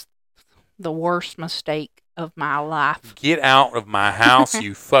 that was the worst mistake of my life. Get out of my house,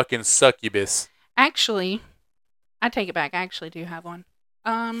 you fucking succubus. Actually, I take it back. I actually do have one.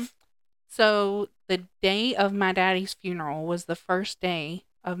 So the day of my daddy's funeral was the first day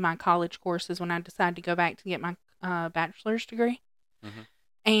of my college courses when I decided to go back to get my bachelor's degree. Mm-hmm.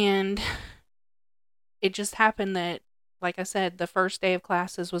 And it just happened that, like I said, the first day of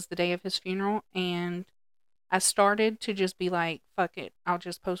classes was the day of his funeral. And I started to just be like, fuck it, I'll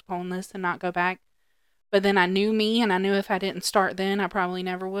just postpone this and not go back. But then I knew me, and I knew if I didn't start then, I probably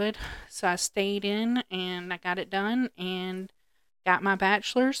never would. So I stayed in, and I got it done, and got my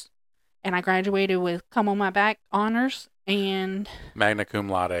bachelor's. And I graduated with come on my back honors, and Magna cum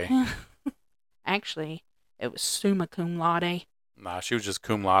laude. Actually, it was summa cum laude. Nah, she was just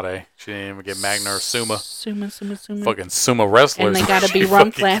cum laude. She didn't even get magna or summa. Summa. Fucking sumo wrestlers. And they gotta be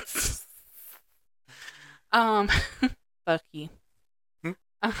rum flats. Fuck you.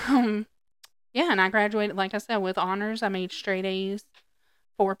 Yeah, and I graduated, like I said, with honors. I made straight A's,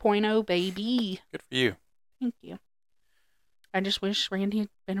 4.0, baby. Good for you. Thank you. I just wish Randy had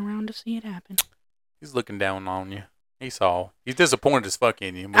been around to see it happen. He's looking down on you. He saw. He's disappointed as fuck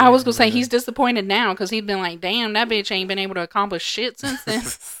in you. I was going to say, he's disappointed now because he'd been like, damn, that bitch ain't been able to accomplish shit since then.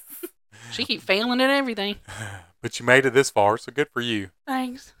 She keep failing at everything. But you made it this far, so good for you.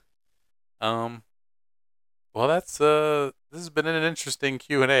 Thanks. Well, that's this has been an interesting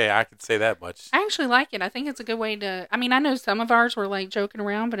Q&A. I could say that much. I actually like it. I think it's a good way to. I mean, I know some of ours were like joking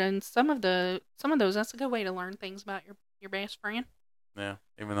around, but in some of those, that's a good way to learn things about your best friend. Yeah,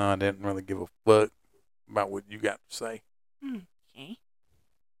 even though I didn't really give a fuck about what you got to say. Okay.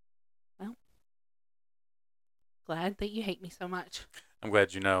 Well, glad that you hate me so much. I'm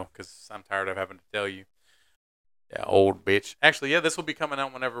glad you know, because I'm tired of having to tell you. Yeah, old bitch. Actually, yeah, this will be coming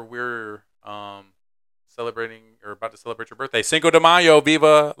out whenever we're celebrating or about to celebrate your birthday. Cinco de Mayo,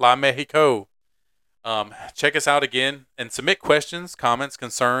 Viva la Mexico. Check us out again and submit questions, comments,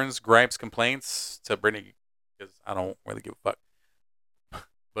 concerns, gripes, complaints to Brittney because I don't really give a fuck.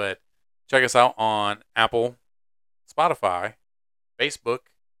 But check us out on Apple, Spotify, Facebook,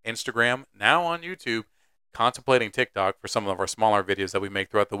 Instagram, now on YouTube. Contemplating TikTok for some of our smaller videos that we make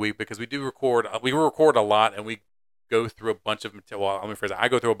throughout the week because we do record. We record a lot and we go through a bunch of material. Well, let me phrase it. I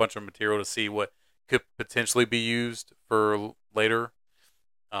go through a bunch of material to see what could potentially be used for later.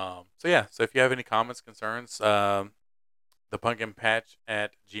 So yeah. So if you have any comments, concerns, the Punkin Patch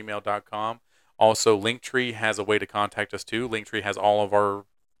at gmail.com. Also, Linktree has a way to contact us too. Linktree has all of our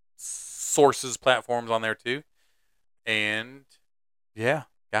sources, platforms on there too. And yeah,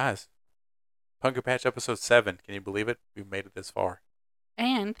 guys, Punkin Patch episode 7. Can you believe it? We've made it this far.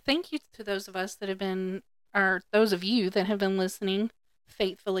 And thank you to those of us that have been, or those of you that have been listening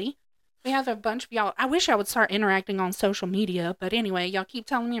faithfully. We have a bunch of y'all. I wish I would start interacting on social media, but anyway, y'all keep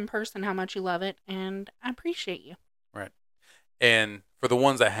telling me in person how much you love it, and I appreciate you. Right. And for the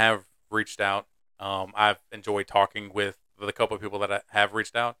ones that have reached out, I've enjoyed talking with the couple of people that have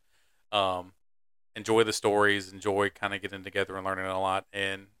reached out. Um, enjoy the stories, enjoy kind of getting together and learning a lot.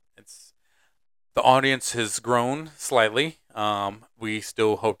 And it's the audience has grown slightly. We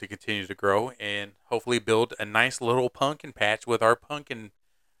still hope to continue to grow and hopefully build a nice little pumpkin patch with our pumpkin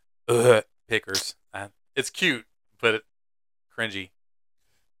pickers. It's cute, but cringy.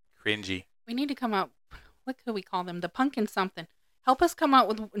 Cringy. We need to come up. What could we call them? The pumpkin something. Help us come up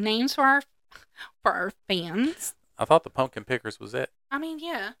with names for our fans. I thought the pumpkin pickers was it. I mean,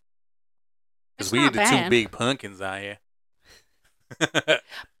 yeah. Because we eat the 2 big pumpkins out here.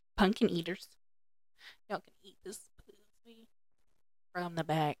 Pumpkin eaters. Y'all can eat this pussy from the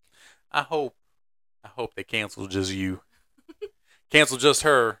back. I hope they cancel just you. Cancel just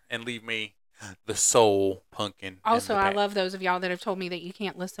her and leave me the sole pumpkin. Also, I love those of y'all that have told me that you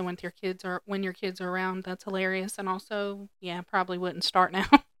can't listen when your kids are around. That's hilarious. And also, yeah, probably wouldn't start now.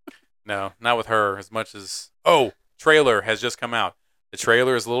 No, not with her as much as trailer has just come out. The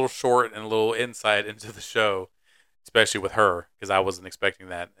trailer is a little short and a little insight into the show, especially with her, because I wasn't expecting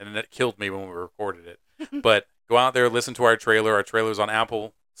that. And it killed me when we recorded it. But go out there, listen to our trailer. Our trailer's on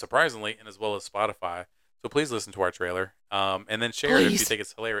Apple, surprisingly, and as well as Spotify. So please listen to our trailer. And then share it if you think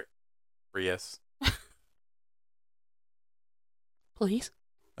it's hilarious. Yes. Please.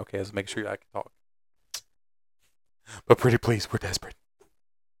 Okay, let's make sure I can talk. But pretty please, we're desperate.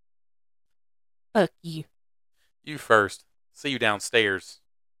 Fuck you. You first. See you downstairs.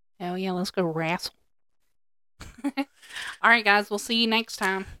 Hell yeah, let's go wrestle. All right, guys, we'll see you next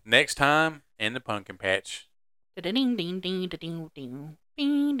time. Next time in the pumpkin patch.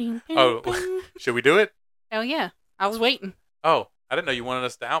 Oh, should we do it? Hell yeah. I was waiting. Oh, I didn't know you wanted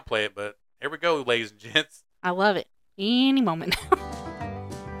us to outplay it, but here we go, ladies and gents. I love it. Any moment.